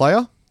name the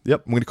player.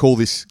 Yep. I'm going to call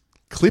this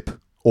clip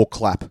or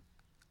clap.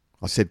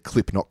 I said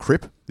clip, not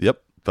crip.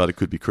 Yep, but it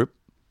could be crip.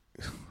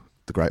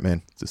 The great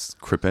man. Just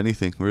crip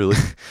anything, really.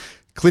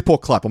 Clip or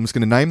clap. I'm just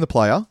going to name the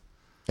player,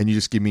 and you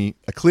just give me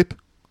a clip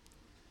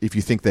if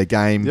you think their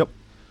game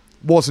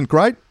wasn't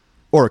great,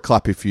 or a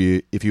clap if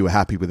you were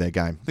happy with their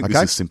game. I think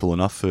this is simple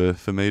enough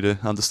for me to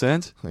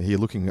understand. You're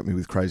looking at me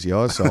with crazy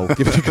eyes, so I'll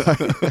give it a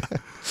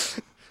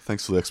go.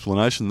 Thanks for the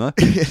explanation, though.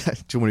 Do you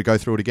want me to go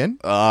through it again?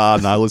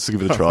 No, let's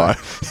give it a try.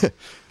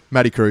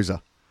 Matty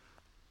Cruiser.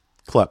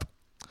 Clap.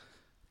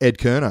 Ed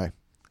Curnow.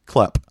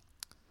 Clap.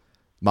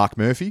 Mark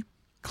Murphy.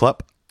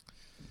 Clap.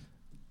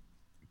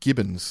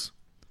 Gibbons.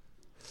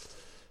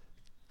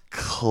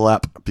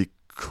 Clap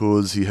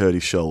because he hurt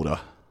his shoulder.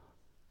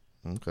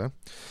 Okay.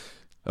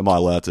 Am I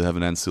allowed to have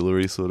an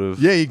ancillary sort of?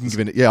 Yeah, you can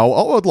give it. Yeah,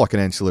 I'd like an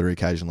ancillary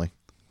occasionally.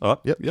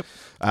 All right. Yep.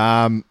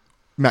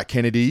 Matt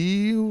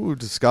Kennedy, we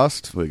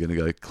discussed. We're going to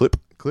go clip.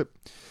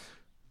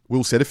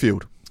 Will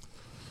Setterfield.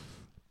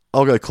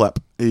 I'll go clap.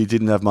 He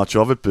didn't have much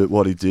of it, but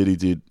what he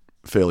did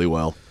fairly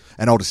well.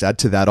 And I'll just add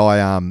to that,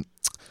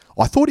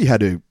 I thought he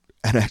had an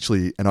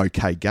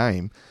okay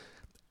game.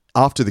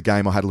 After the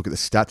game, I had a look at the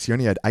stats. He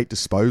only had 8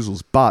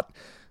 disposals, but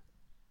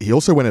he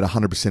also went at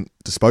 100%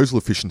 disposal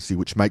efficiency,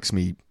 which makes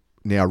me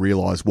now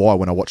realise why,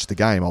 when I watched the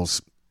game, I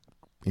was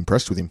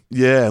impressed with him.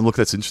 Yeah, and look,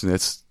 that's interesting.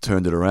 That's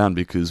turned it around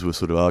because we're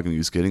sort of arguing he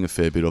was getting a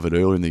fair bit of it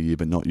earlier in the year,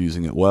 but not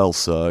using it well.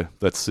 So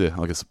that's,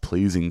 I guess, a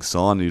pleasing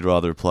sign. He'd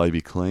rather play be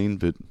clean,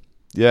 but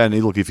yeah, and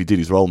look, if he did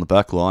his role in the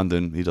back line,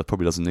 then he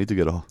probably doesn't need to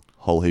get a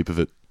whole heap of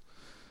it.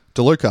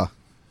 DeLuca.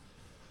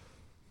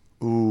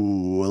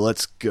 Ooh,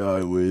 let's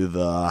go with...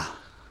 I'm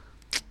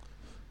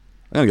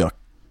going to go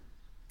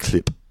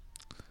clip.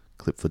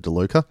 Clip for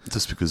DeLuca.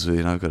 Just because,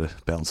 got to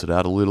balance it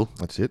out a little.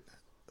 That's it.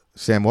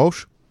 Sam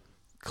Walsh.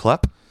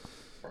 Clap.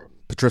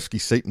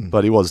 Petreski-Seaton.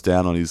 But he was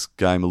down on his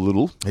game a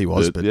little. He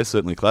was, but... Yeah,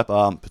 certainly clap.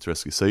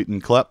 Petreski-Seaton,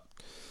 clap.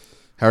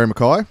 Harry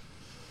Mackay.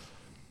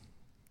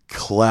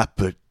 Clap,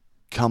 but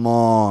come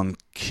on.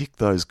 Kick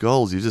those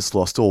goals. You just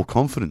lost all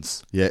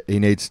confidence. Yeah, he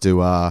needs to...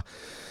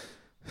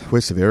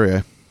 where's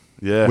Severio?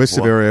 Yeah. Where's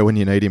Severio when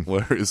you need him?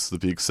 Where is the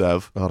big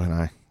Sav? I don't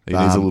know. He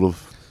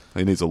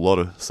needs a lot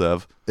of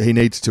Sav. He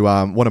needs to...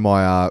 one of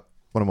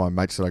my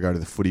mates that I go to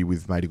the footy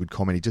with made a good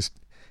comment.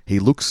 He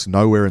looks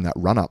nowhere in that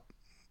run-up.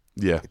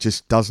 Yeah. It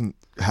just doesn't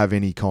have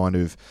any kind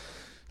of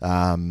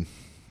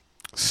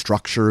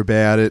structure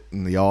about it,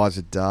 and the eyes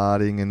are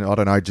darting, and I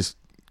don't know, just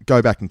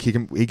go back and kick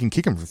him. He can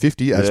kick him from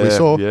 50, as we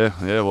saw.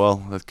 Yeah, well,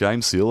 that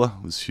game sealer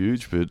was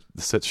huge, but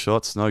the set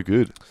shots, no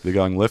good. They're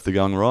going left, they're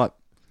going right.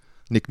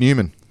 Nick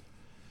Newman.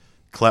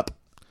 Clap.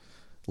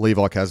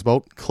 Levi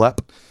Casbolt.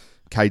 Clap.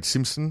 Cade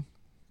Simpson.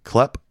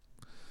 Clap.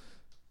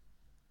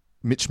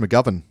 Mitch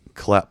McGovern.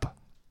 Clap.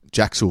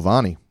 Jack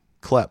Silvani.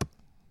 Clap.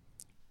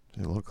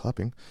 A lot of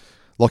clapping.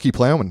 Lockie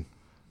Plowman.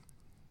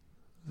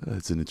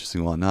 That's an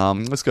interesting one.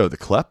 Let's go with the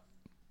clap.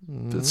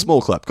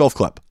 Small clap. Golf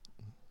clap.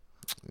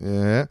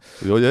 Yeah.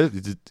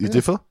 You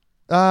differ?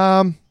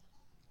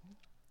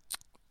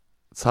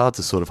 It's hard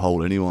to sort of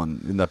hold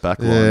anyone in that back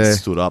line that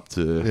stood up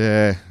to...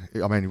 Yeah.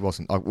 I mean, he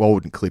wasn't... I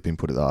wouldn't clip him,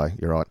 put it though.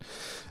 You're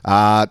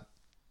right.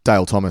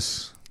 Dale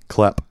Thomas.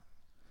 Clap.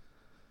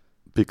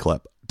 Big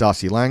clap.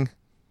 Darcy Lang.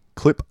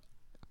 Clip.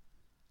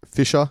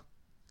 Fisher.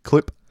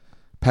 Clip.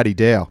 Paddy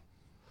Dow.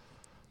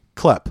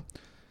 Clap.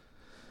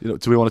 Do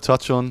we want to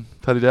touch on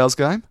Paddy Dow's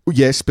game?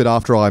 Yes, but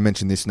after I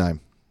mention this name.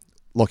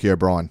 Lockie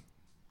O'Brien.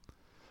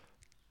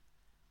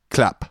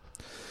 Clap.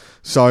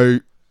 So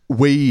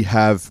we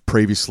have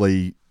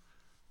previously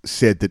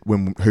said that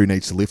when who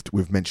needs to lift,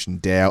 we've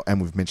mentioned Dow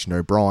and we've mentioned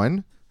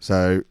O'Brien.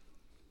 So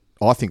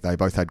I think they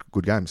both had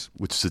good games.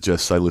 Which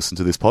suggests they listen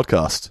to this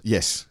podcast.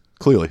 Yes.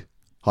 Clearly.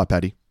 Hi,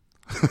 Paddy.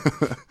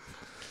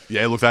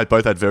 Yeah, look, they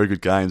both had very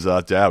good games.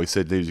 Dow, he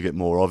said needed to get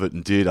more of it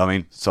and did. I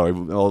mean, sorry,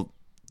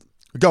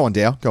 Go on,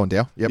 Dow.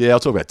 Yep. Yeah, I'll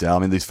talk about Dow. I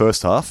mean, this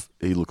first half,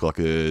 he looked like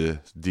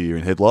a deer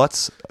in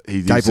headlights.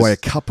 He gave away a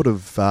couple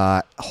of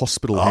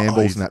hospital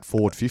handballs in that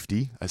forward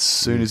 50. As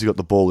soon as he got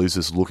the ball, he was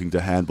just looking to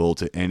handball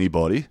to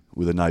anybody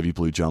with a navy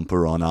blue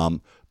jumper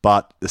on.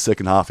 But the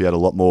second half, he had a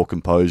lot more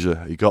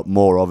composure. He got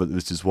more of it,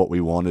 which is what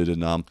we wanted.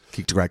 And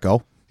kicked a great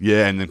goal.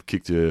 Yeah, and then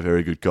kicked a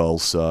very good goal.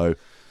 So,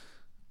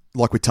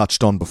 like we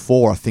touched on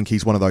before, I think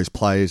he's one of those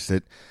players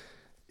that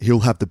he'll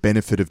have the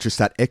benefit of just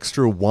that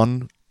extra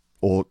 1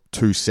 or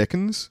 2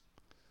 seconds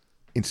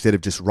instead of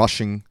just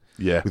rushing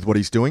with what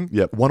he's doing.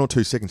 Yep. 1 or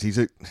 2 seconds.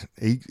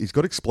 He's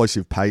got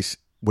explosive pace.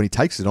 When he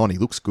takes it on, he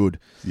looks good.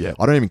 Yeah.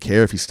 I don't even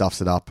care if he stuffs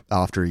it up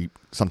after he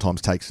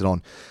sometimes takes it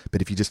on.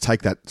 But if you just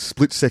take that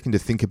split second to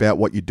think about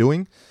what you're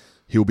doing,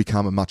 he'll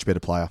become a much better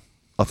player.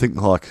 I think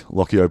like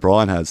Lockie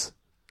O'Brien has.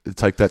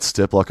 Take that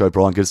step like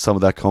O'Brien, gets some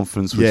of that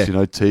confidence, which,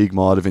 Teague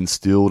might have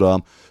instilled.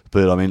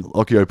 But, I mean,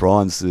 Lockie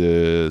O'Brien's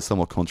a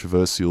somewhat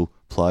controversial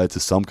player to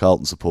some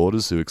Carlton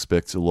supporters who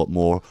expect a lot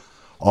more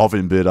of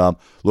him. But,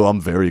 look,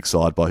 I'm very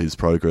excited by his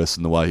progress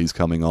and the way he's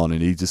coming on,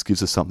 and he just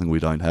gives us something we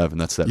don't have, and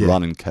that's that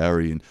run and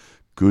carry and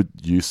good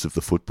use of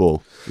the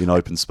football in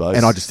open space.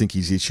 And I just think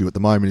his issue at the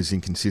moment is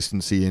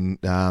inconsistency. And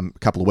a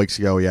couple of weeks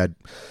ago, he had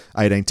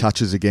 18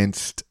 touches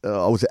against,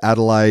 was it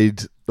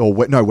Adelaide?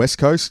 West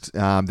Coast.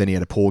 Then he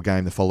had a poor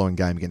game the following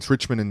game against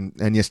Richmond,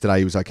 and yesterday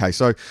he was okay.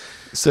 So,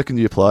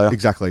 second-year player.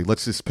 Exactly.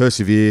 Let's just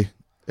persevere.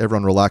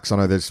 Everyone relax. I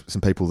know there's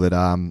some people that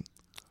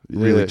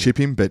really chip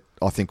him, but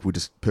I think we'll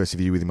just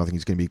persevere with him. I think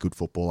he's going to be a good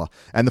footballer.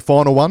 And the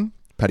final one,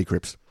 Paddy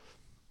Cripps.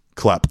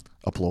 Clap.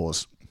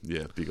 Applause.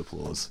 Yeah, big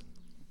applause.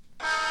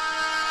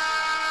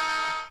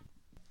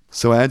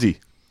 So, Andy,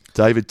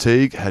 David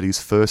Teague had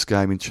his first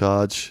game in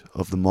charge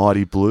of the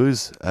Mighty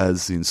Blues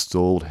as the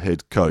installed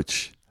head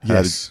coach.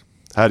 Yes.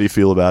 How do you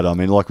feel about it? I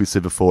mean, like we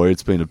said before,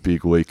 it's been a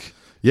big week.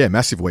 Yeah,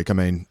 massive week. I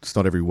mean, it's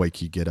not every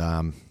week you get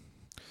a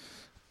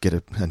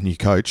new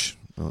coach.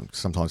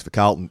 Sometimes for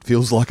Carlton, it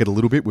feels like it a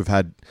little bit. We've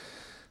had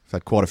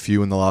quite a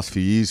few in the last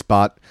few years,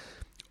 but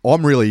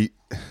I'm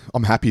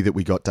happy that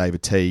we got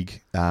David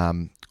Teague.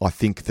 I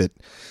think that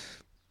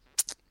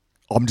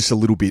I'm just a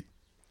little bit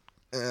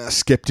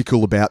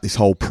skeptical about this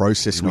whole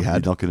process we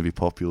had. You're not going to be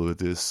popular with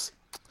this.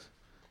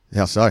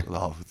 How so?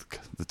 Oh,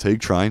 the Teague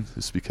train.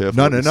 Just be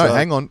careful. No.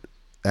 Hang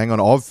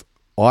on.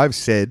 I've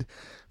said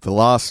for the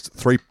last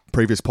 3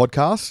 previous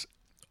podcasts,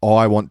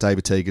 I want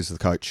David Teague as the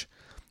coach.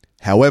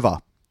 However,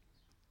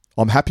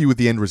 I'm happy with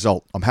the end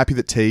result. I'm happy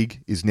that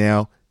Teague is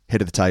now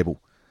head of the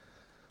table.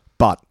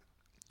 But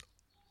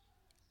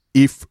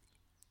if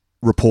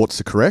reports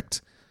are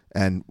correct,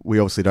 and we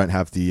obviously don't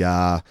have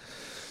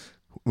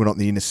we're not in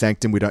the inner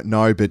sanctum, we don't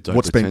know, but don't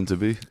pretend to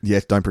be.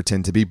 Yes, don't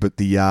pretend to be. But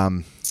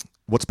the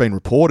what's been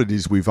reported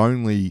is we've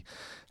only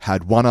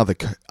had one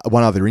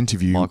other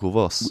interview,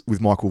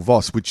 with Michael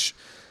Voss, which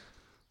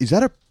is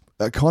that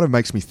kind of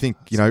makes me think,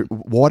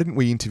 why didn't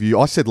we interview?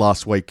 I said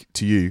last week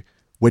to you,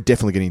 we're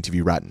definitely going to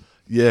interview Ratton.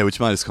 Yeah, which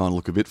made us kind of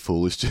look a bit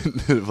foolish.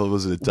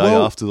 Was it a day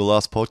after the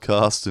last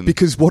podcast?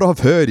 Because what I've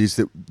heard is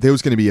that there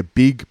was going to be a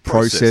big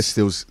process.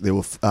 There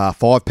were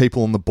 5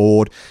 people on the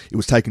board. It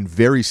was taken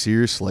very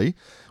seriously.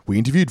 We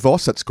interviewed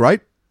Voss. That's great.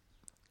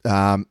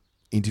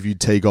 Interviewed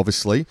Teague,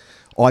 obviously.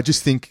 I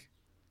just think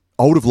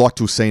I would have liked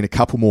to have seen a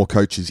couple more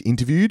coaches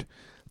interviewed.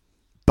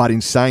 But in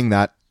saying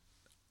that,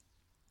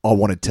 I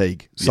wanted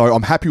Teague. So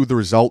I'm happy with the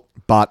result,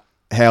 but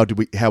how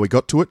we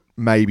got to it?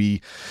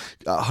 Maybe,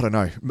 I don't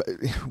know.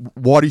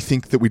 Why do you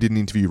think that we didn't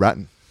interview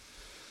Ratton?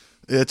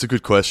 Yeah, it's a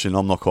good question.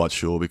 I'm not quite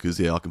sure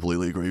because, I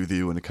completely agree with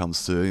you when it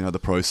comes to the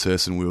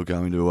process, and we were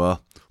going to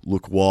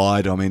look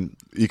wide. I mean,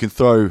 you can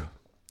throw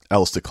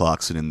Alistair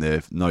Clarkson in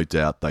there. No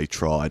doubt they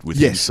tried with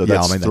him. So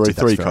that's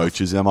three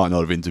coaches. They might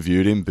not have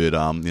interviewed him, but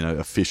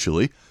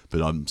officially.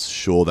 But I'm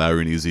sure they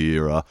were in his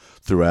ear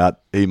throughout.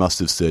 He must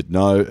have said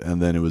no,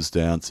 and then it was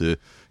down to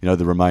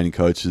the remaining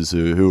coaches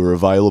who were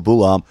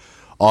available.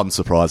 I'm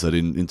surprised they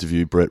didn't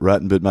interview Brett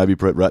Ratton, but maybe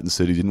Brett Ratton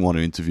said he didn't want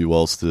to interview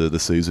whilst the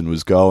season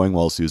was going,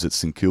 whilst he was at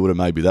St Kilda.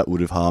 Maybe that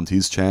would have harmed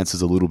his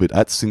chances a little bit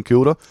at St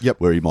Kilda,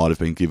 where he might have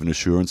been given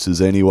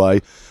assurances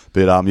anyway.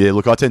 But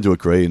look, I tend to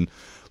agree. And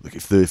look,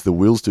 if the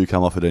wheels do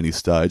come off at any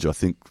stage, I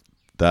think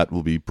that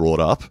will be brought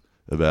up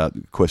about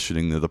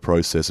questioning the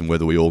process and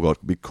whether we all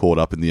got a bit caught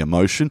up in the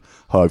emotion.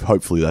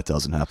 Hopefully that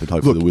doesn't happen.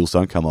 Hopefully the wheels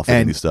don't come off at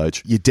any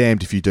stage. You're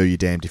damned if you do, you're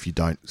damned if you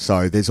don't.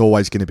 So there's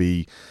always going to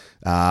be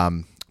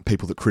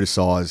people that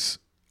criticise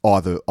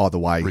either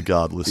way.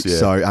 Regardless, yeah.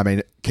 So, I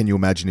mean, can you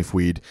imagine if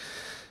we'd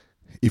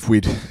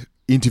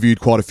interviewed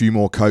quite a few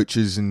more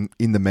coaches and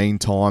in the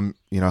meantime,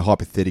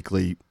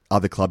 hypothetically,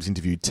 other clubs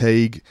interviewed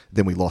Teague,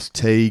 then we lost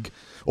Teague,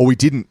 or we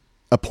didn't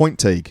appoint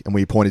Teague and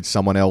we appointed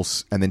someone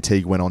else and then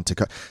Teague went on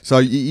to so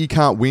you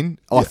can't win.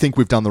 I think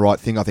we've done the right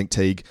thing. I think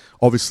Teague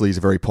obviously is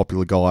a very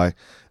popular guy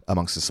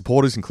amongst the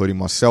supporters, including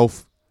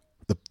myself,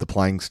 the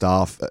playing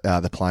staff,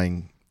 the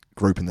playing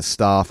group and the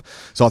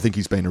staff. So I think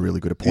he's been a really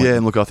good appointment. Yeah,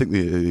 and look, I think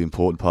the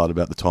important part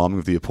about the timing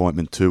of the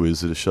appointment too is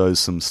that it shows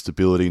some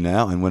stability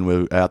now, and when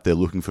we're out there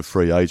looking for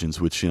free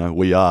agents, which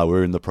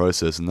we're in the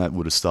process, and that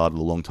would have started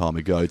a long time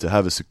ago, to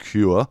have a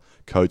secure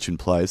coach in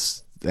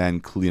place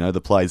and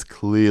the players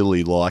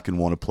clearly like and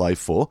want to play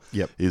for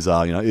is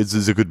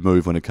a good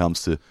move when it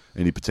comes to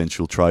any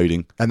potential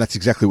trading. And that's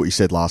exactly what you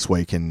said last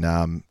week,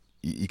 and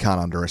you can't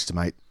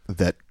underestimate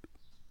that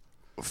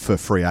for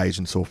free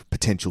agents or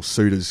potential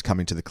suitors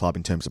coming to the club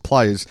in terms of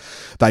players.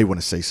 They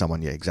want to see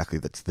someone, exactly,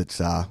 that's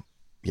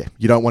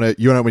you don't want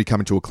to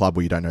come into a club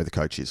where you don't know the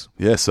coach is.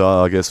 Yeah,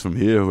 so I guess from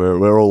here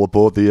we're all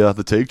aboard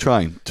the Teague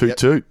train.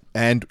 Toot.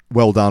 And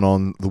well done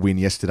on the win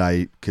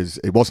yesterday, because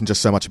it wasn't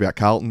just so much about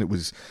Carlton. It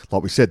was,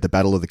 like we said, the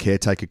battle of the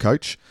caretaker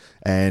coach.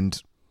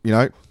 And,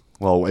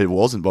 well, it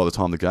wasn't by the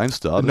time the game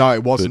started. No,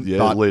 it wasn't.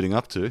 But leading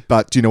up to.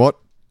 But do you know what?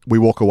 We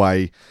walk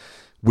away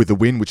with a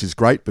win, which is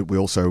great, but we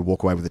also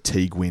walk away with a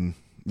Teague win.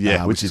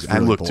 Yeah, which is really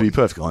and look, important. to be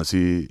perfectly honest,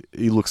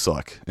 he looks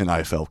like an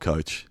AFL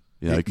coach.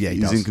 He's in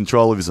does.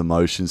 control of his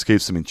emotions,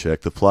 keeps them in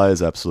check. The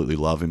players absolutely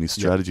love him. His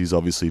strategy's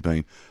obviously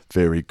been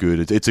very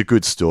good. It's a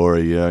good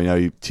story. He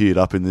teared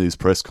up in his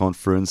press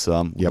conference.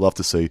 We'd love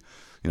to see,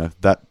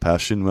 that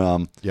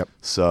passion.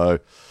 So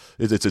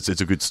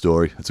it's a good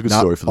story. It's a good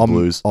story for the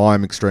Blues.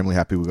 I'm extremely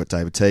happy we've got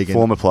David Teague.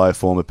 Former player,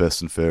 former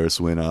best and fairest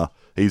winner.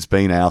 He's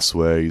been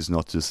elsewhere. He's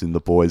not just in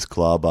the boys'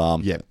 club.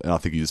 And I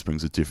think he just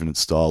brings a different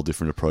style,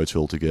 different approach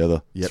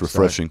altogether. It's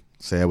refreshing.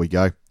 So how we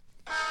go.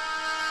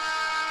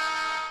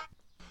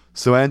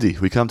 So, Andy,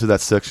 we come to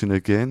that section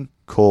again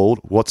called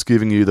What's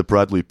Giving You the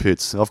Bradley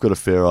Pits? I've got a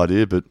fair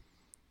idea, but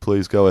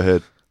please go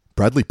ahead.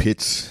 Bradley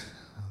Pits.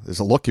 There's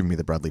a lot giving me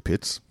the Bradley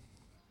Pits.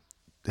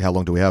 How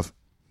long do we have?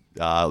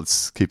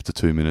 Let's keep it to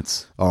 2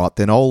 minutes. All right,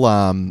 then I'll...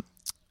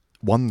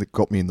 one that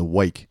got me in the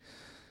week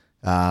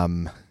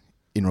in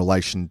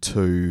relation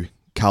to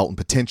Carlton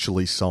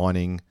potentially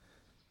signing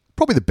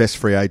probably the best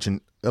free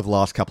agent of the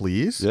last couple of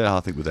years. Yeah, I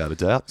think without a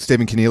doubt.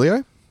 Stephen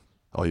Coniglio.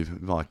 Oh, you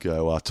might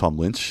go Tom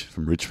Lynch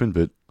from Richmond,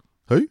 but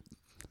Who?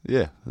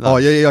 yeah. Oh,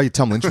 yeah.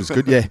 Tom Lynch was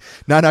good. Yeah.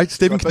 No,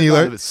 Stephen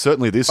Coniglio.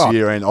 Certainly this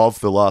year and of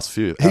the last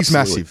few. He's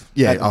absolutely. massive.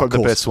 Yeah, and of probably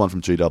course. the best one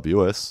from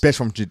GWS. Best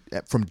from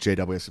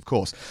GWS, of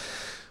course.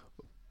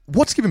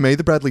 What's given me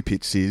the Bradley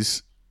Pitts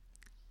is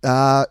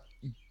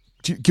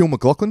Gil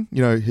McLaughlin.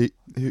 You know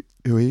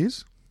who he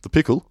is? The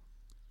pickle.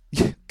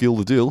 Yeah. Gil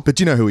the deal. But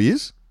do you know who he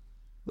is?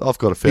 I've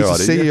got a fair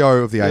He's idea. the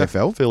CEO of the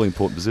AFL. Fairly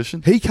important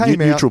position. He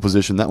came out... Neutral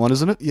position, that one,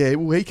 isn't it? Yeah,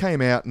 well, he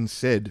came out and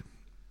said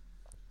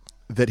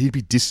that he'd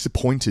be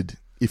disappointed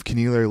if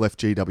Coniglio left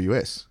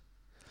GWS.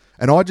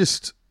 And I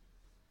just...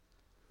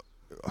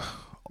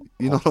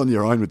 You're not on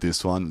your own with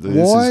this one. This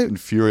Why- is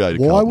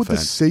infuriating. Why would fan.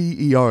 the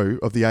CEO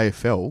of the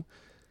AFL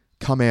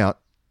come out?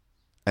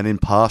 An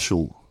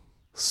impartial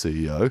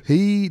CEO.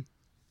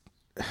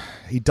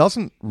 He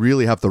doesn't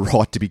really have the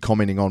right to be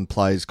commenting on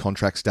players'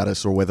 contract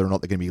status or whether or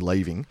not they're going to be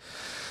leaving.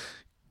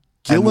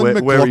 And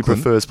Gillan where he McLaughlin...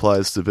 prefers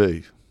players to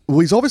be. Well,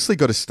 he's obviously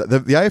got the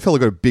AFL have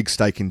got a big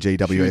stake in Huge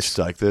GWS.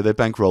 stake. They're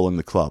bankrolling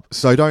the club.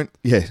 So don't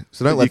let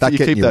that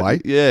get in keep your that,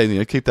 way.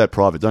 Yeah, keep that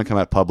private. Don't come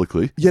out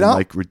publicly and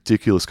make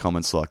ridiculous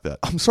comments like that.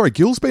 I'm sorry,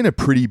 Gil's been a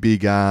pretty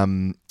big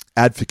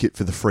advocate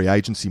for the free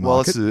agency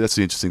market. Well, that's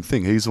the interesting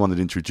thing. He's the one that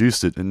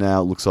introduced it, and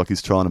now it looks like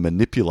he's trying to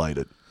manipulate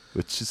it,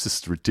 which is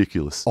just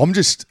ridiculous.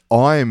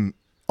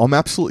 I'm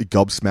absolutely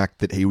gobsmacked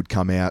that he would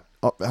come out.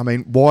 I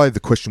mean, why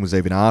the question was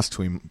even asked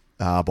to him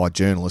by a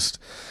journalist.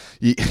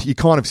 You're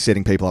kind of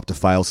setting people up to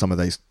fail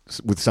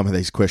with some of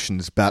these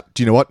questions. But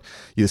do you know what?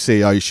 You're the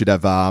CEO. You should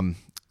have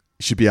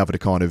should be able to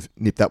kind of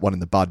nip that one in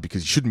the bud,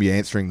 because you shouldn't be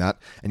answering that,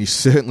 and you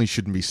certainly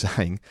shouldn't be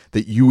saying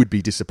that you would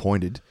be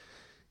disappointed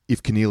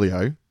if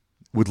Coniglio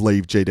would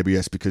leave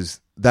GWS,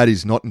 because that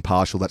is not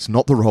impartial. That's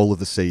not the role of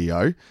the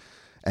CEO.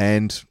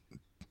 And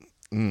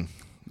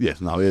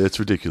it's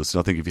ridiculous. And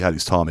I think if he had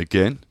his time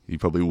again, he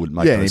probably wouldn't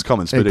make those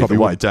comments. But either way,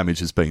 wouldn't. damage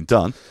has been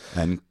done,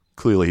 and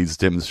clearly he's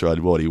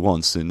demonstrated what he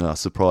wants. And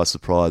surprise,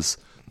 surprise,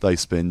 they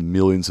spend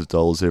millions of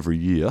dollars every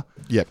year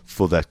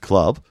for that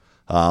club.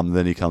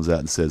 Then he comes out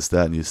and says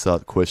that, and you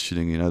start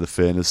questioning, the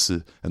fairness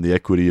and the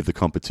equity of the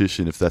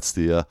competition if that's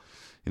the,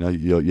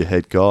 your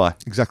head guy.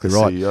 Exactly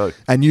right. CEO.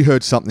 And you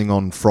heard something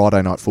on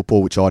Friday Night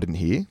Football, which I didn't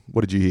hear.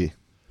 What did you hear?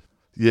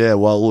 Yeah,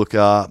 well, look,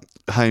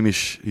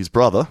 Hamish, his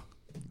brother,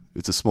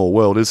 it's a small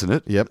world, isn't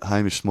it? Yep.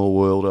 Hamish, small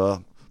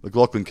world.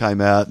 McLaughlin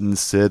came out and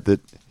said that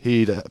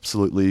he'd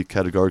absolutely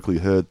categorically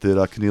heard that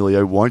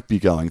Coniglio won't be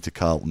going to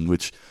Carlton,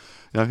 which,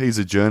 he's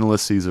a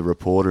journalist, he's a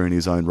reporter in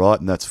his own right,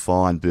 and that's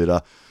fine.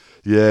 But,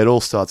 it all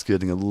starts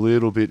getting a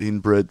little bit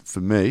inbred for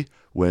me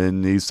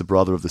when he's the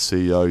brother of the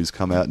CEO who's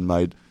come out and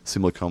made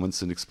similar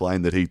comments and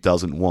explained that he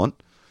doesn't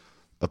want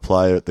a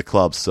player at the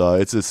club. So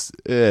it's just,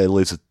 it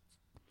leaves a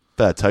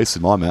bad taste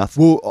in my mouth.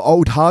 Well, I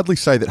would hardly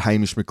say that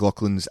Hamish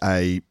McLaughlin's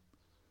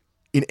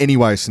in any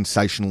way a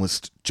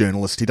sensationalist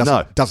journalist. He's not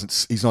a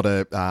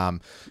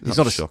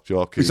shock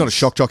jock. He's not a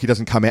shock jock. He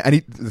doesn't come out,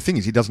 and the thing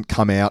is, he doesn't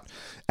come out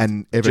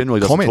and ever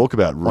generally doesn't comment talk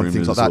about on rumours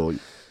things like that. or...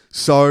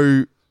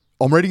 So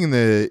I'm reading in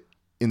the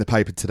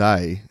paper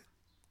today.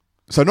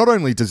 So not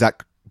only does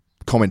that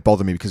comment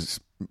bother me, because it's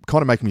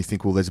kind of making me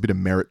think, well, there's a bit of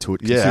merit to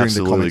it, considering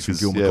the comments from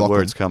Gil McLaughlin.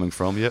 Where it's coming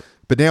from, yep.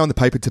 But now in the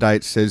paper today,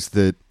 it says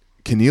that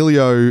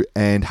Coniglio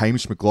and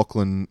Hamish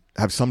McLaughlin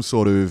have some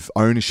sort of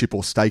ownership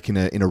or stake in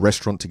a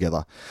restaurant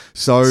together.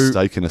 So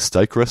Stake in a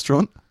steak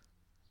restaurant?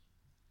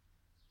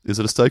 Is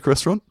it a steak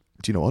restaurant?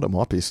 Do you know what? It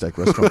might be a steak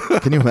restaurant.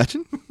 Can you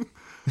imagine?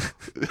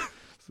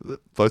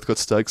 Both got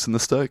steaks in the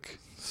steak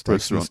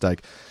restaurant.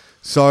 Steak.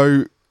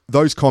 So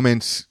those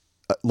comments,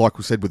 like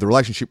we said, with the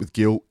relationship with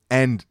Gil,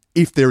 and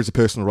if there is a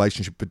personal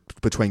relationship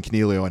between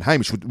Coniglio and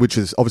Hamish, which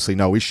is obviously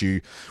no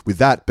issue with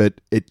that, but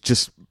it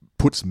just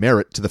puts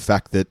merit to the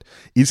fact that,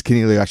 is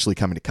Coniglio actually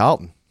coming to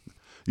Carlton?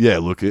 Yeah,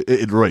 look,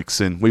 it reeks,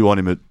 and we want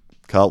him at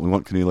Carlton. We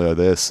want Coniglio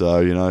there,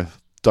 so,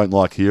 don't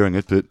like hearing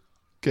it, but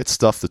get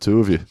stuffed, the two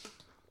of you.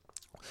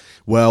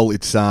 Well,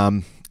 it's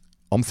I'm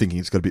thinking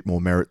it's got a bit more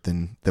merit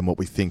than what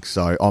we think.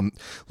 So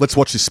let's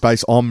watch this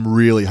space. I'm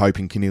really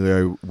hoping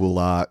Coniglio will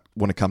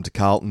want to come to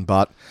Carlton,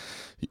 but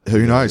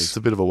who knows? It's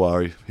a bit of a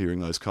worry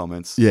hearing those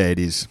comments. Yeah, it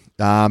is.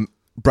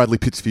 Bradley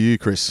Pitts for you,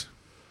 Chris.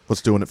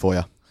 What's doing it for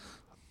you?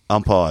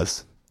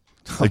 Umpires.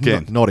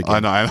 Again. Not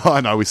again.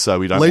 I know we say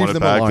we don't want to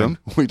back them.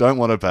 We don't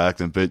want to back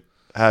them, but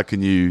how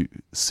can you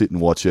sit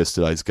and watch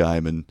yesterday's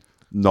game and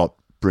not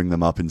bring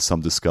them up in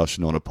some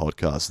discussion on a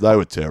podcast? They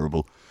were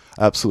terrible.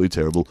 Absolutely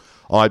terrible.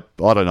 I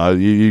don't know.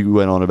 You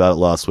went on about it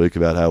last week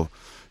about how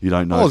you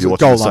don't know if you're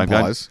watching the same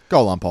game.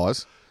 Goal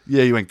umpires.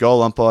 Yeah, you went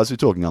goal umpires. You're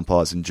talking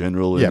umpires in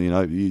general. And,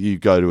 Yep. you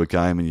go to a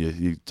game and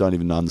you don't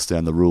even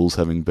understand the rules,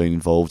 having been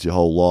involved your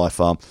whole life.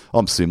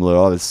 I'm similar.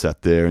 I just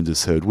sat there and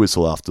just heard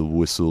whistle after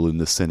whistle in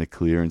the centre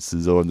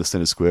clearances or in the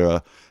centre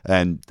square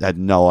and had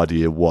no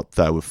idea what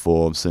they were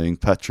for. I'm seeing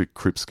Patrick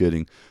Cripps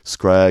getting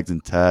scragged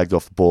and tagged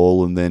off the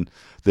ball, and then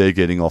they're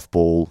getting off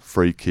ball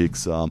free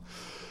kicks.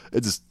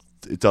 It just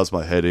it does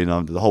my head in.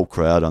 The whole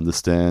crowd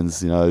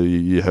understands.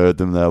 You heard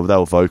them. They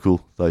were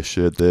vocal. They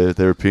shared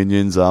their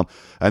opinions. And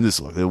this,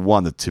 the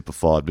one that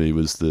typified me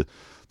was the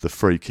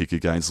free kick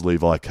against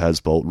Levi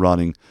Casbolt,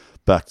 running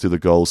back to the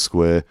goal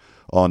square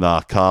on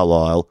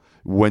Carlisle.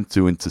 Went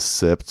to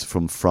intercept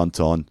from front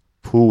on,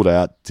 pulled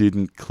out,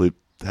 didn't clip,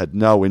 had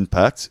no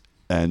impact,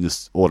 and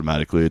just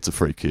automatically it's a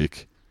free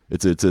kick.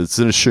 It's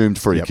an assumed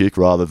free kick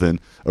rather than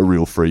a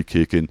real free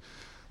kick, and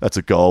that's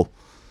a goal.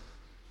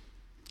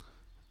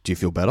 Do you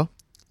feel better?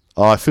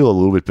 I feel a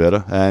little bit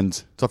better, and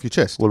it's off your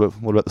chest. What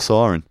about the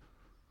siren?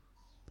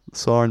 The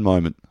siren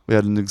moment. We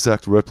had an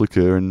exact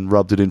replica and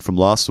rubbed it in from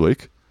last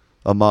week.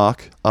 A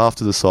mark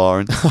after the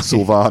siren.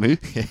 Silvani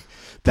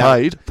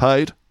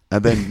paid,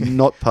 and then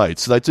not paid.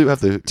 So they do have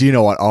the. Do you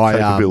know what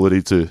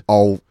capability to?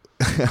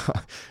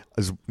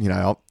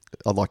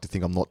 I'd like to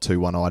think I'm not too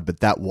one-eyed,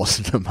 but that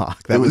wasn't a mark.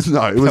 It was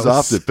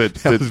after. But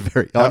that was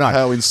very.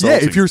 How insulting!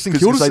 Yeah, if you're a St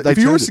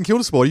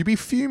Kilda supporter, you'd be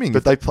fuming.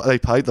 But they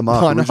paid the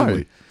mark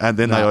originally, and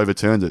then they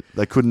overturned it.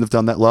 They couldn't have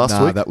done that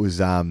last week. That was.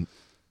 So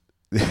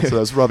that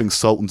was rubbing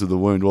salt into the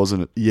wound,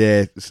 wasn't it?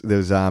 Yeah, there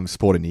was a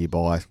supporter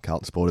nearby,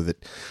 Carlton supporter,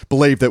 that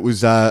believed that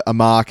was a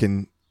mark,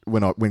 and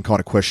when kind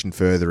of questioned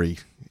further, he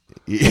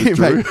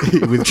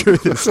withdrew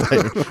the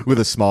statement with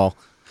a smile.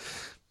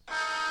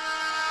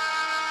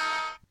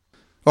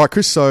 All right,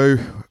 Chris, so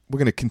we're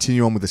going to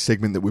continue on with the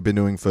segment that we've been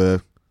doing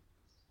for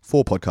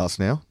 4 podcasts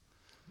now.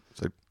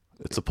 So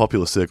it's a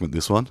popular segment,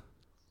 this one.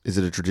 Is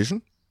it a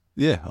tradition?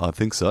 Yeah, I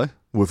think so.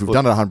 Well, if we've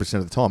done it 100%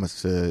 of the time,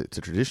 it's a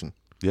tradition.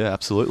 Yeah,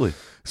 absolutely.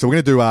 So we're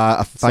going to do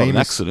a famous... It's not an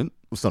accident.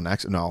 It's not an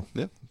accident, no.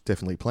 Yeah.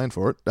 Definitely planned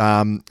for it.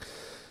 We're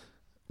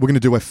going to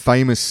do a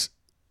famous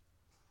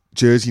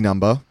jersey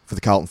number for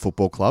the Carlton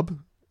Football Club.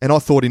 And I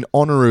thought in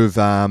honour of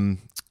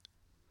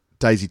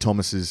Daisy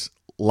Thomas's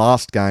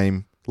last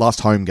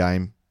home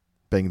game,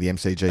 being the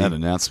MCG. An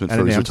announcement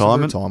for his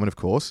retirement. Of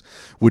course.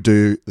 We'll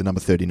do the number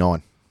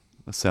 39.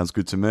 That sounds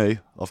good to me.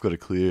 I've got a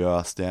clear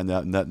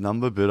standout in that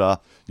number,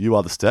 but you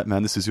are the stat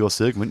man. This is your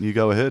segment. You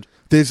go ahead.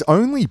 There's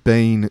only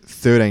been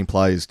 13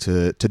 players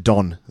to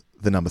don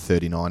the number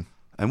 39.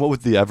 And what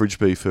would the average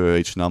be for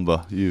each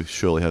number? You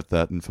surely have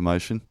that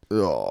information.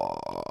 Oh,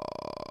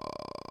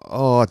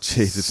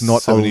 jeez. It's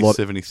not 70, a lot.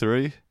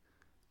 73?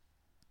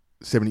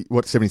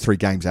 73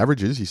 games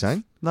averages, you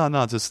saying? No,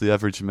 just the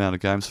average amount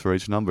of games for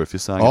each number, if you're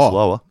saying it's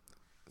lower.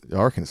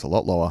 I reckon it's a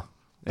lot lower.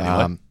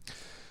 Anyway.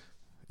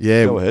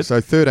 Yeah, go ahead.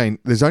 So 13.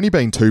 There's only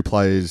been 2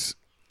 players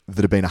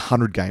that have been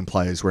 100-game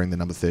players wearing the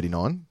number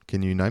 39.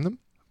 Can you name them?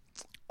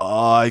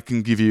 I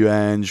can give you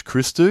Ange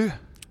Christou.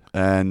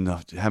 And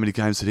how many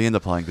games did he end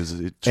up playing? Because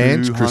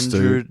Ange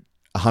Christou,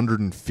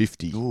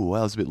 150. Oh, wow,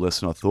 that was a bit less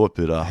than I thought.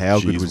 But how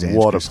good was Ange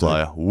what Christou? A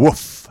player.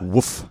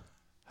 Woof.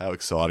 How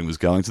exciting was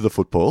going to the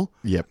football.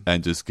 Yep.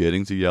 And just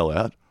getting to yell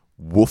out,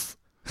 woof.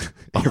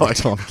 Every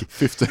time.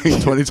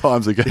 15, 20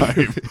 times a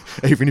game.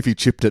 Even if he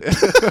chipped it.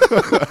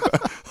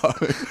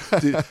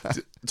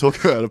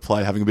 Talk about a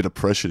player having a bit of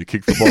pressure to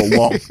kick the ball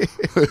long.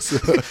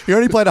 He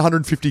only played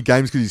 150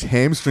 games because his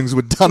hamstrings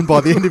were done by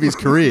the end of his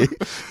career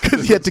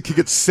because he had to kick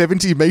it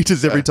 70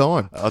 metres every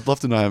time. I'd love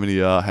to know how many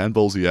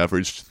handballs he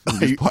averaged in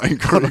his playing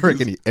career. I don't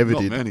reckon he ever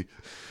Not did. Many.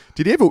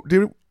 Did he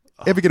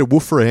ever get a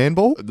woof for a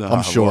handball? No,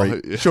 I'm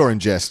sure. Sure in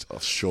jest. Oh,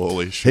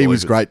 surely. He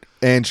was great.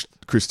 Ange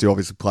Christou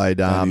obviously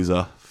played. And he's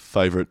a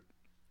favourite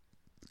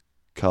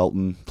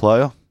Carlton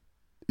player.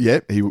 Yeah,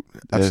 he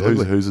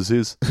absolutely. Whose is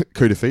his?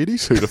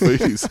 Koutafidis.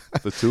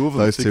 The two of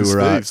them. Those two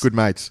were good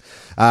mates.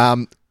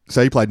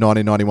 So he played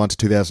 1991 to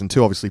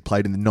 2002. Obviously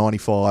played in the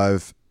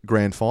 95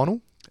 grand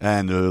final.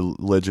 And a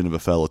legend of a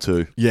fella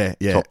too. Yeah.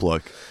 Top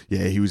bloke.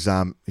 Yeah, he was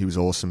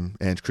awesome,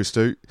 Ange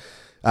Christou.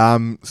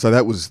 So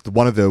that was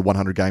one of the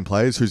 100 game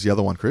players. Who's the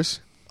other one, Chris?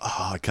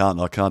 Oh, I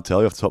can't tell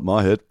you off the top of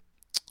my head.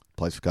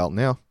 Plays for Carlton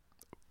now.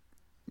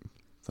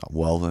 Oh,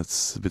 well,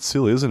 that's a bit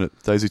silly, isn't it?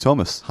 Daisy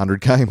Thomas.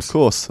 100 games. Of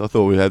course. I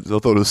thought it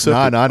was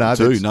separate. No.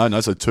 Two. No.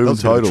 So 2 in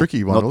total.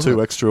 Tricky one. Not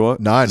 2 extra.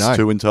 No.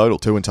 2 in total.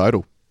 2 in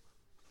total.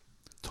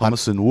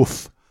 Thomas and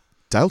Woof.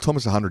 Dale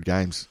Thomas 100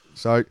 games.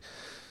 So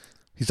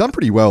he's done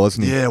pretty well,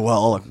 hasn't he? Yeah,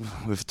 well,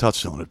 we've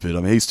touched on it a bit.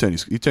 I mean, he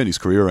turned his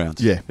career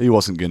around. Yeah. He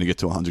wasn't going to get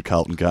to 100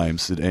 Carlton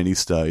games at any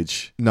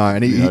stage. No,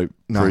 and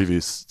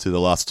previous to the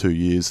last 3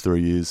 years.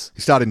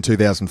 He started in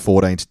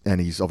 2014,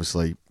 and he's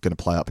obviously going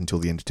to play up until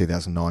the end of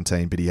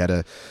 2019. But he had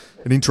an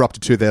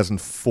interrupted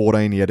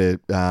 2014. He had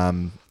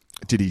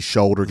did his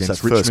shoulder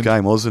against Richmond. First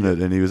game, wasn't it?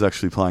 And he was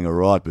actually playing all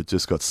right, but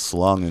just got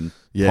slung and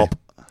pop.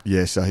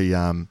 Yeah, so he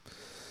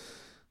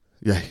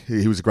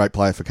was a great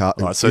player for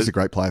Carlton. Right, so, he's a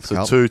great player for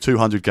Carlton.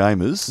 200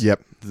 gamers.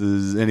 Yep.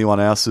 Does anyone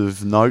else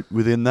of note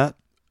within that?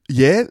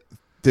 Yeah,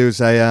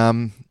 there's a...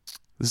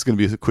 this is going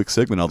to be a quick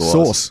segment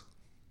otherwise.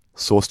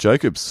 Sauce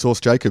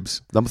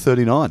Jacobs. Number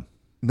 39.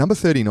 Number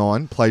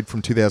 39, played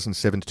from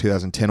 2007 to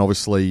 2010.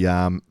 Obviously,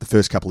 the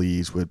first couple of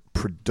years were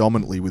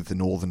predominantly with the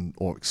Northern,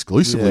 or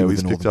exclusively with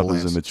the Northern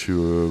Bulldogs. He was picked up as a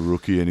mature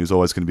rookie, and he was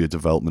always going to be a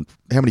development.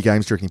 How many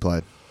games do you reckon he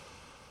played?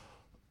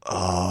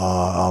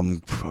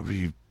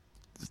 Probably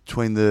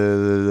between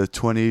the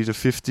 20 to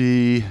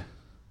 50.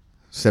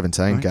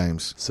 17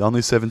 games. It's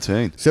only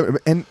 17. So,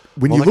 and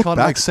when Well, you that look kinda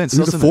back, makes sense, he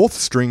was a doesn't it? fourth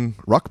string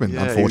ruckman,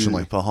 Yeah,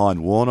 unfortunately. he was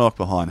behind Warnock,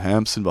 behind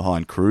Hampson,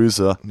 behind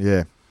Cruiser.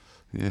 Yeah.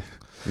 Yeah.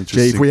 Gee,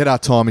 Interesting. if we had our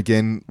time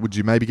again, would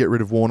you maybe get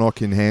rid of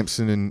Warnock and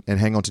Hampson and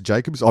hang on to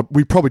Jacobs?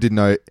 We probably didn't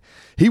know.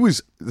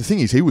 The thing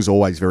is, he was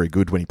always very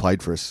good when he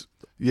played for us.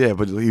 Yeah,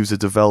 but he was a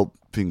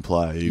developing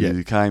player. He Yeah.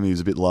 he was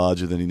a bit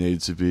larger than he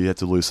needed to be. He had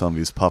to lose some of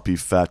his puppy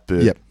fat,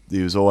 but Yep.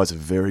 he was always a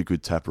very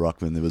good tap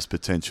ruckman. There was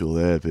potential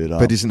there.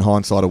 But isn't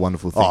hindsight a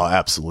wonderful thing? Oh,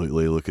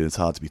 absolutely. Look, it's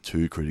hard to be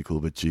too critical,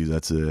 but gee,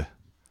 that's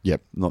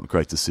Yep. not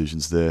great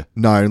decisions there.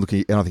 No, look,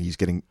 and I think he's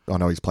getting. I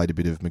know he's played a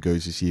bit of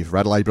Magoo's this year for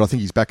Adelaide, but I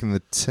think he's back in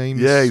the team.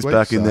 Yeah, this he's week,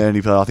 back in so- there,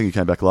 and I think he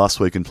came back last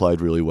week and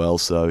played really well,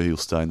 so he'll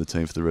stay in the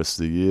team for the rest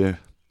of the year.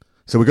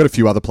 So we've got a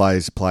few other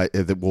players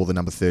that wore the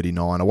number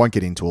 39. I won't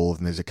get into all of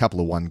them. There's a couple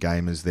of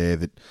one-gamers there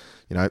that,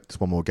 it's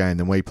one more game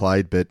than we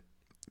played, but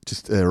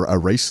just a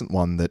recent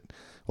one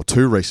or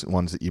two recent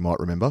ones that you might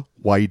remember.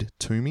 Wade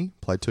Toomey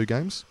played 2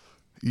 games.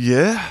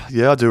 Yeah,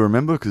 I do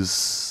remember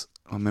because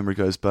my memory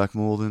goes back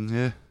more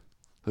than,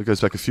 it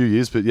goes back a few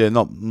years, but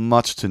not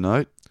much to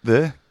note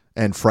there.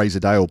 And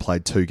Fraser Dale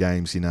played 2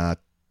 games in...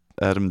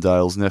 Adam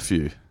Dale's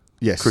nephew.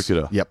 yes.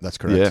 Cricketer. Yep, that's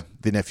correct. Yeah.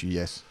 The nephew,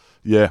 yes.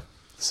 Yeah.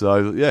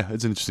 So,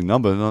 it's an interesting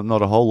number.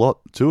 Not a whole lot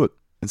to it.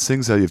 And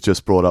seeing how you've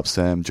just brought up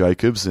Sam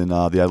Jacobs and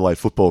the Adelaide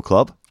Football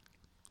Club,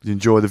 did you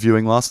enjoy the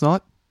viewing last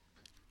night?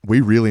 We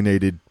really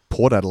needed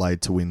Port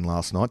Adelaide to win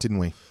last night, didn't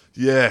we?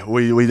 Yeah,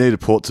 we needed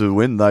Port to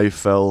win. They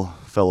fell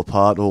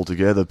apart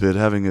altogether, but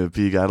having a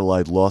big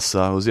Adelaide loss, it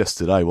was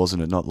yesterday,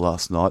 wasn't it? Not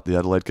last night, the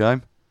Adelaide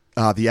game?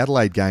 The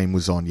Adelaide game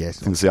was on, yes. I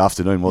think it was the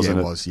afternoon, wasn't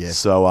it? Yeah, it was, yeah.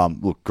 So,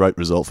 look, great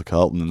result for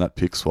Carlton and that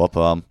pick swap.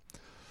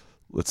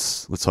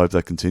 Let's hope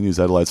that continues.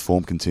 Adelaide's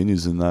form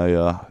continues and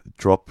they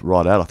drop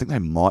right out. I think they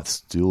might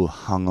still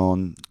hung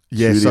on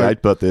Yeah,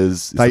 2-8, but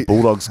if the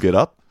Bulldogs get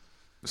up.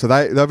 So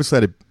they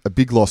obviously had a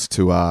big loss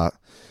to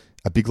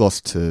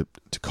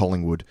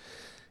Collingwood.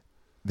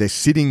 They're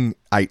sitting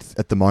 8th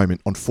at the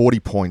moment on 40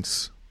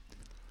 points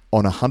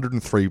on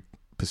 103%.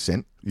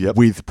 Yep.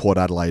 With Port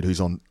Adelaide, who's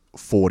on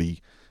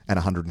 40 and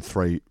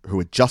 103, who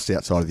are just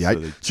outside of the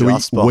 8. So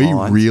just we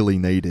behind. really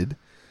needed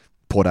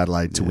Port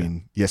Adelaide to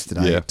win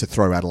yesterday to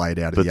throw Adelaide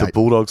out of But the 8. the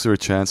Bulldogs are a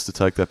chance to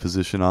take that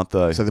position, aren't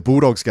they? So the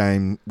Bulldogs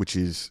game, which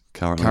is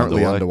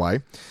currently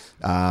underway.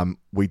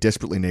 we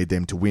desperately need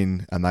them to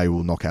win, and they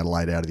will knock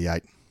Adelaide out of the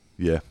 8.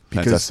 Yeah,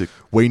 Because fantastic.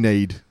 we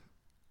need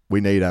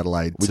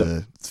Adelaide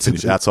to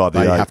finish outside the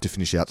 8. They have to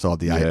finish outside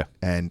the 8. Yeah.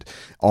 And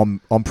I'm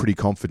pretty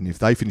confident if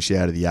they finish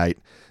out of the 8,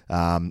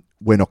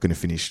 we're not going to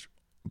finish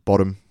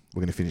bottom. We're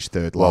going to finish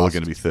third last. Well, we're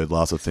going to be third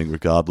last, I think,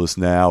 regardless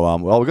now.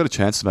 We've got a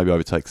chance to maybe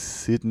overtake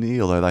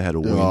Sydney, although they had a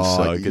win,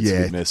 so it gets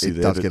a bit messy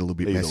there. It does get a little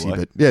bit messy,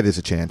 but there's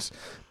a chance.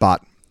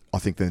 But I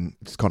think then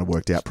it's kind of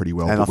worked out pretty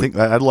well. And I think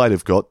Adelaide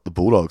have got the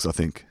Bulldogs, I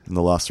think, in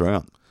the last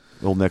round,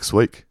 all next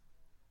week.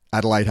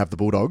 Adelaide have the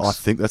Bulldogs? I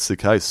think that's the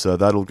case, so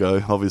that'll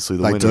go, obviously,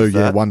 the they winner do, of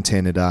that.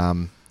 110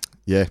 at,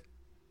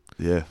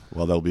 Yeah,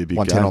 well, that'll be a big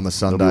 110 game. on the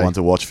Sunday. That'll be one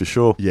to watch for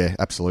sure. Yeah,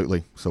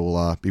 absolutely. So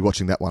we'll be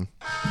watching that one.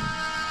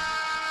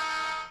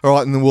 All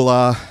right, and then we'll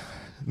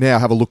now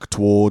have a look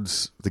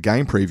towards the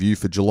game preview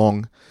for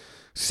Geelong,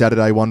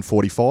 Saturday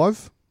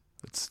 1:45.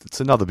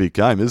 It's another big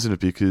game, isn't it?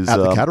 Because at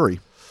the Cattery.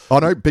 Oh,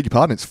 no, beg your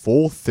pardon, it's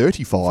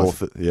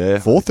 4:35.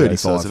 4:35. Okay,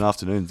 so it's an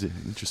afternoon.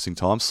 Interesting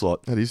time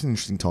slot. That is an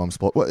interesting time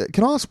slot.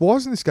 Can I ask, why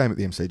isn't this game at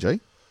the MCG?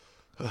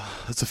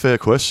 That's a fair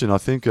question. I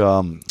think,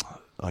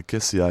 I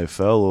guess the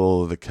AFL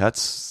or the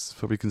Cats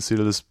probably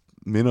consider this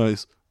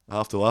minnows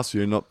after last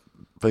year not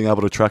being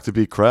able to attract a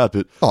big crowd.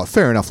 But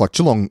fair enough. Like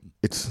Geelong,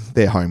 it's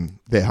their home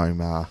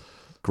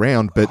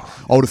ground. But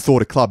I would have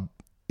thought a club,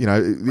 it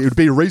would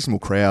be a reasonable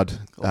crowd.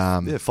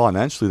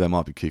 Financially they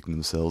might be kicking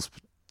themselves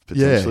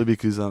potentially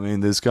because,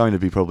 there's going to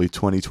be probably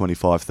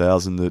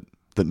 25,000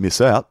 that miss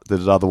out that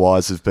would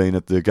otherwise have been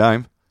at the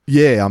game.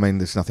 Yeah,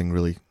 there's nothing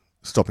really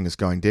stopping us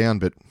going down,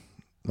 but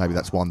maybe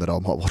that's one that I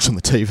might watch on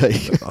the TV.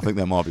 I think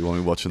that might be one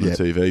we watch on the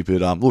TV.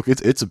 But look,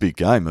 it's a big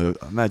game. I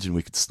imagine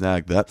we could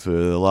snag that for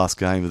the last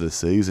game of the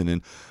season.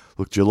 And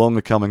look, Geelong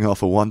are coming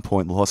off a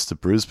 1-point loss to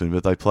Brisbane,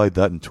 but they played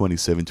that in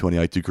 27,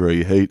 28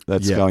 degree heat.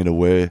 That's going to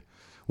wear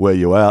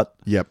you out.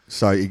 Yep.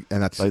 So, and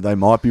that's they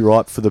might be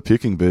ripe for the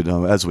picking, but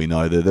as we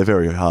know, they're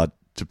very hard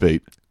to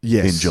beat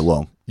in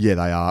Geelong. Yeah,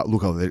 they are.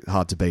 Look, they're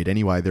hard to beat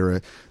anyway.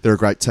 They're a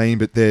great team,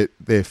 but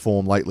their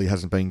form lately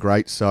hasn't been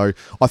great. So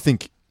I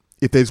think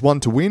if there's one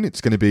to win, it's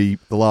going to be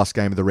the last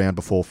game of the round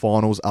before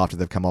finals after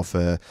they've come off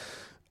a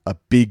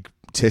big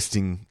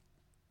testing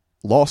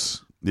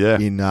loss. Yeah.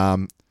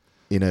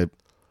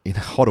 In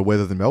hotter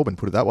weather than Melbourne,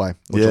 put it that way.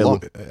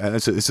 Look, and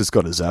it's just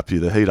got to zap you.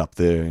 The heat up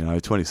there,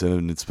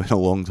 27. It's been a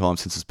long time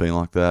since it's been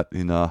like that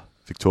in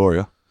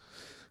Victoria.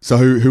 So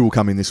who will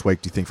come in this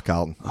week, do you think, for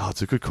Carlton? Oh,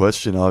 it's a good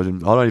question. I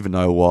don't even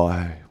know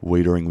why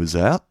Wiedering was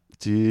out.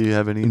 Do you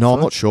have any info? No,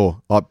 I'm not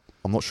sure. I'm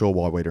not sure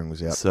why Wiedering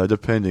was out. So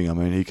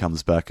depending, he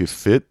comes back if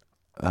fit.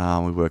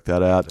 We work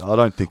that out. I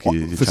don't think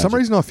he... For some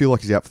reason, I feel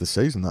like he's out for the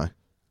season, though.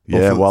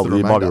 Yeah,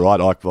 you might be right.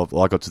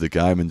 I got to the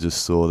game and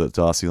just saw that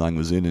Darcy Lang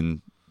was in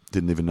and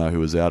didn't even know who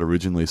was out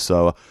originally.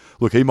 So,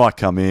 look, he might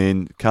come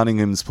in.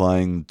 Cunningham's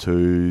playing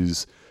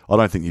twos. I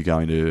don't think you're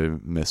going to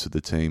mess with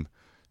the team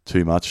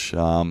too much.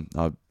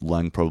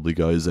 Lang probably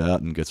goes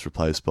out and gets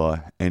replaced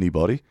by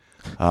anybody.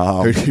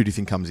 Who do you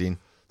think comes in?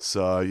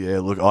 So yeah,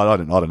 look, I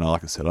don't know.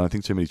 Like I said, I don't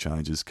think too many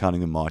changes.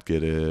 Cunningham might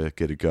get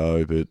a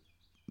go, but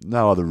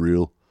no other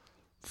real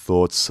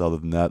thoughts other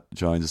than that.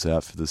 Jones is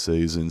out for the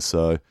season,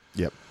 so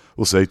yep,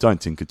 we'll see.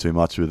 Don't tinker too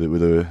much with it.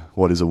 With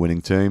what is a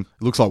winning team,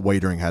 it looks like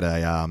Wiedering had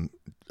a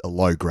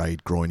low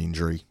grade groin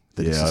injury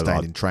that he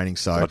sustained in training.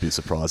 So I'd be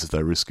surprised if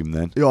they risk him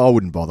then. Yeah, I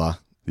wouldn't bother.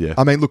 Yeah,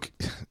 I mean, look,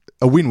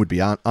 a win would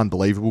be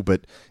unbelievable,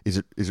 but is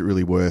it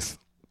really worth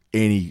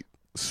any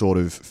sort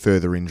of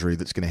further injury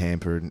that's going to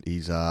hamper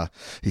his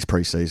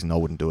pre-season? I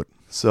wouldn't do it.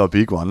 So a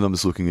big one, and I'm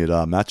just looking at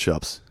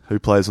matchups. Who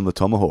plays on the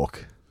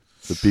Tomahawk?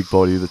 The big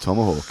body of the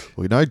Tomahawk.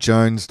 Well, no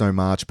Jones, no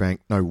Marchbank,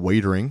 no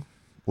Wiedering.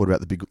 What about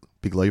the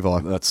big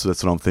Levi? That's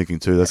what I'm thinking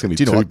too. That's going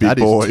to be two big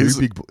boys.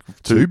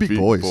 Two big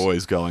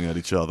boys going at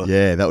each other.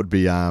 Yeah, that would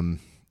be.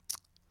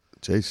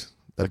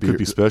 That could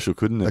be special,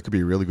 couldn't it? That could be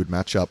a really good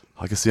matchup.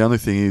 I guess the only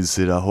thing is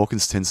that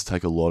Hawkins tends to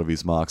take a lot of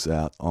his marks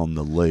out on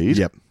the lead.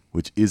 Yep.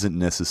 Which isn't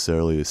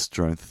necessarily a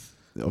strength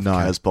of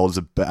Casbolt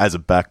as a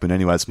backman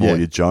anyway. It's more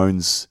your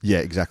Jones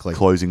exactly.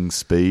 Closing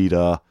speed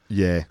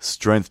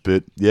strength.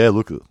 But yeah,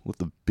 look, let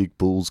the big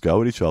bulls go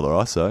at each other,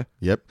 I say.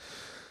 Yep.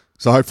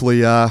 So hopefully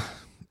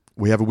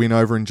we have a win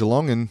over in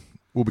Geelong, and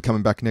we'll be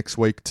coming back next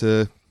week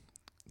to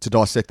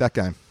dissect that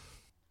game.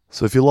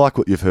 So if you like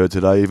what you've heard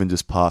today, even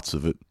just parts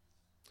of it,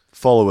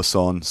 follow us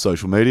on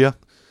social media.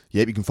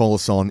 Yep, you can follow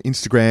us on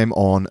Instagram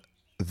on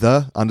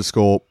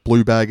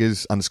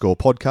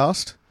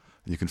 _Bluebaggers_podcast.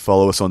 You can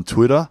follow us on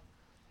Twitter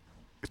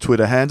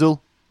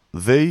handle,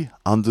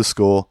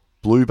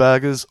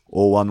 _Bluebaggers,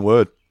 all one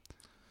word.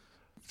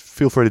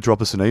 Feel free to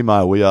drop us an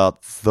email. We are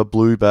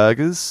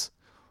thebluebaggers,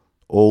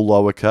 all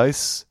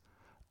lowercase,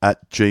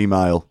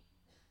 @gmail.com.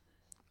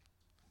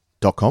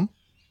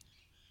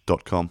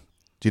 .com.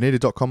 Do you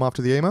need a .com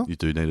after the email? You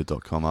do need a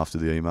 .com after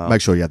the email.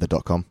 Make sure you add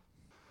the .com.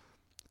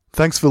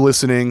 Thanks for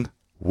listening.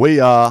 We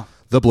are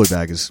the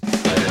Bluebaggers.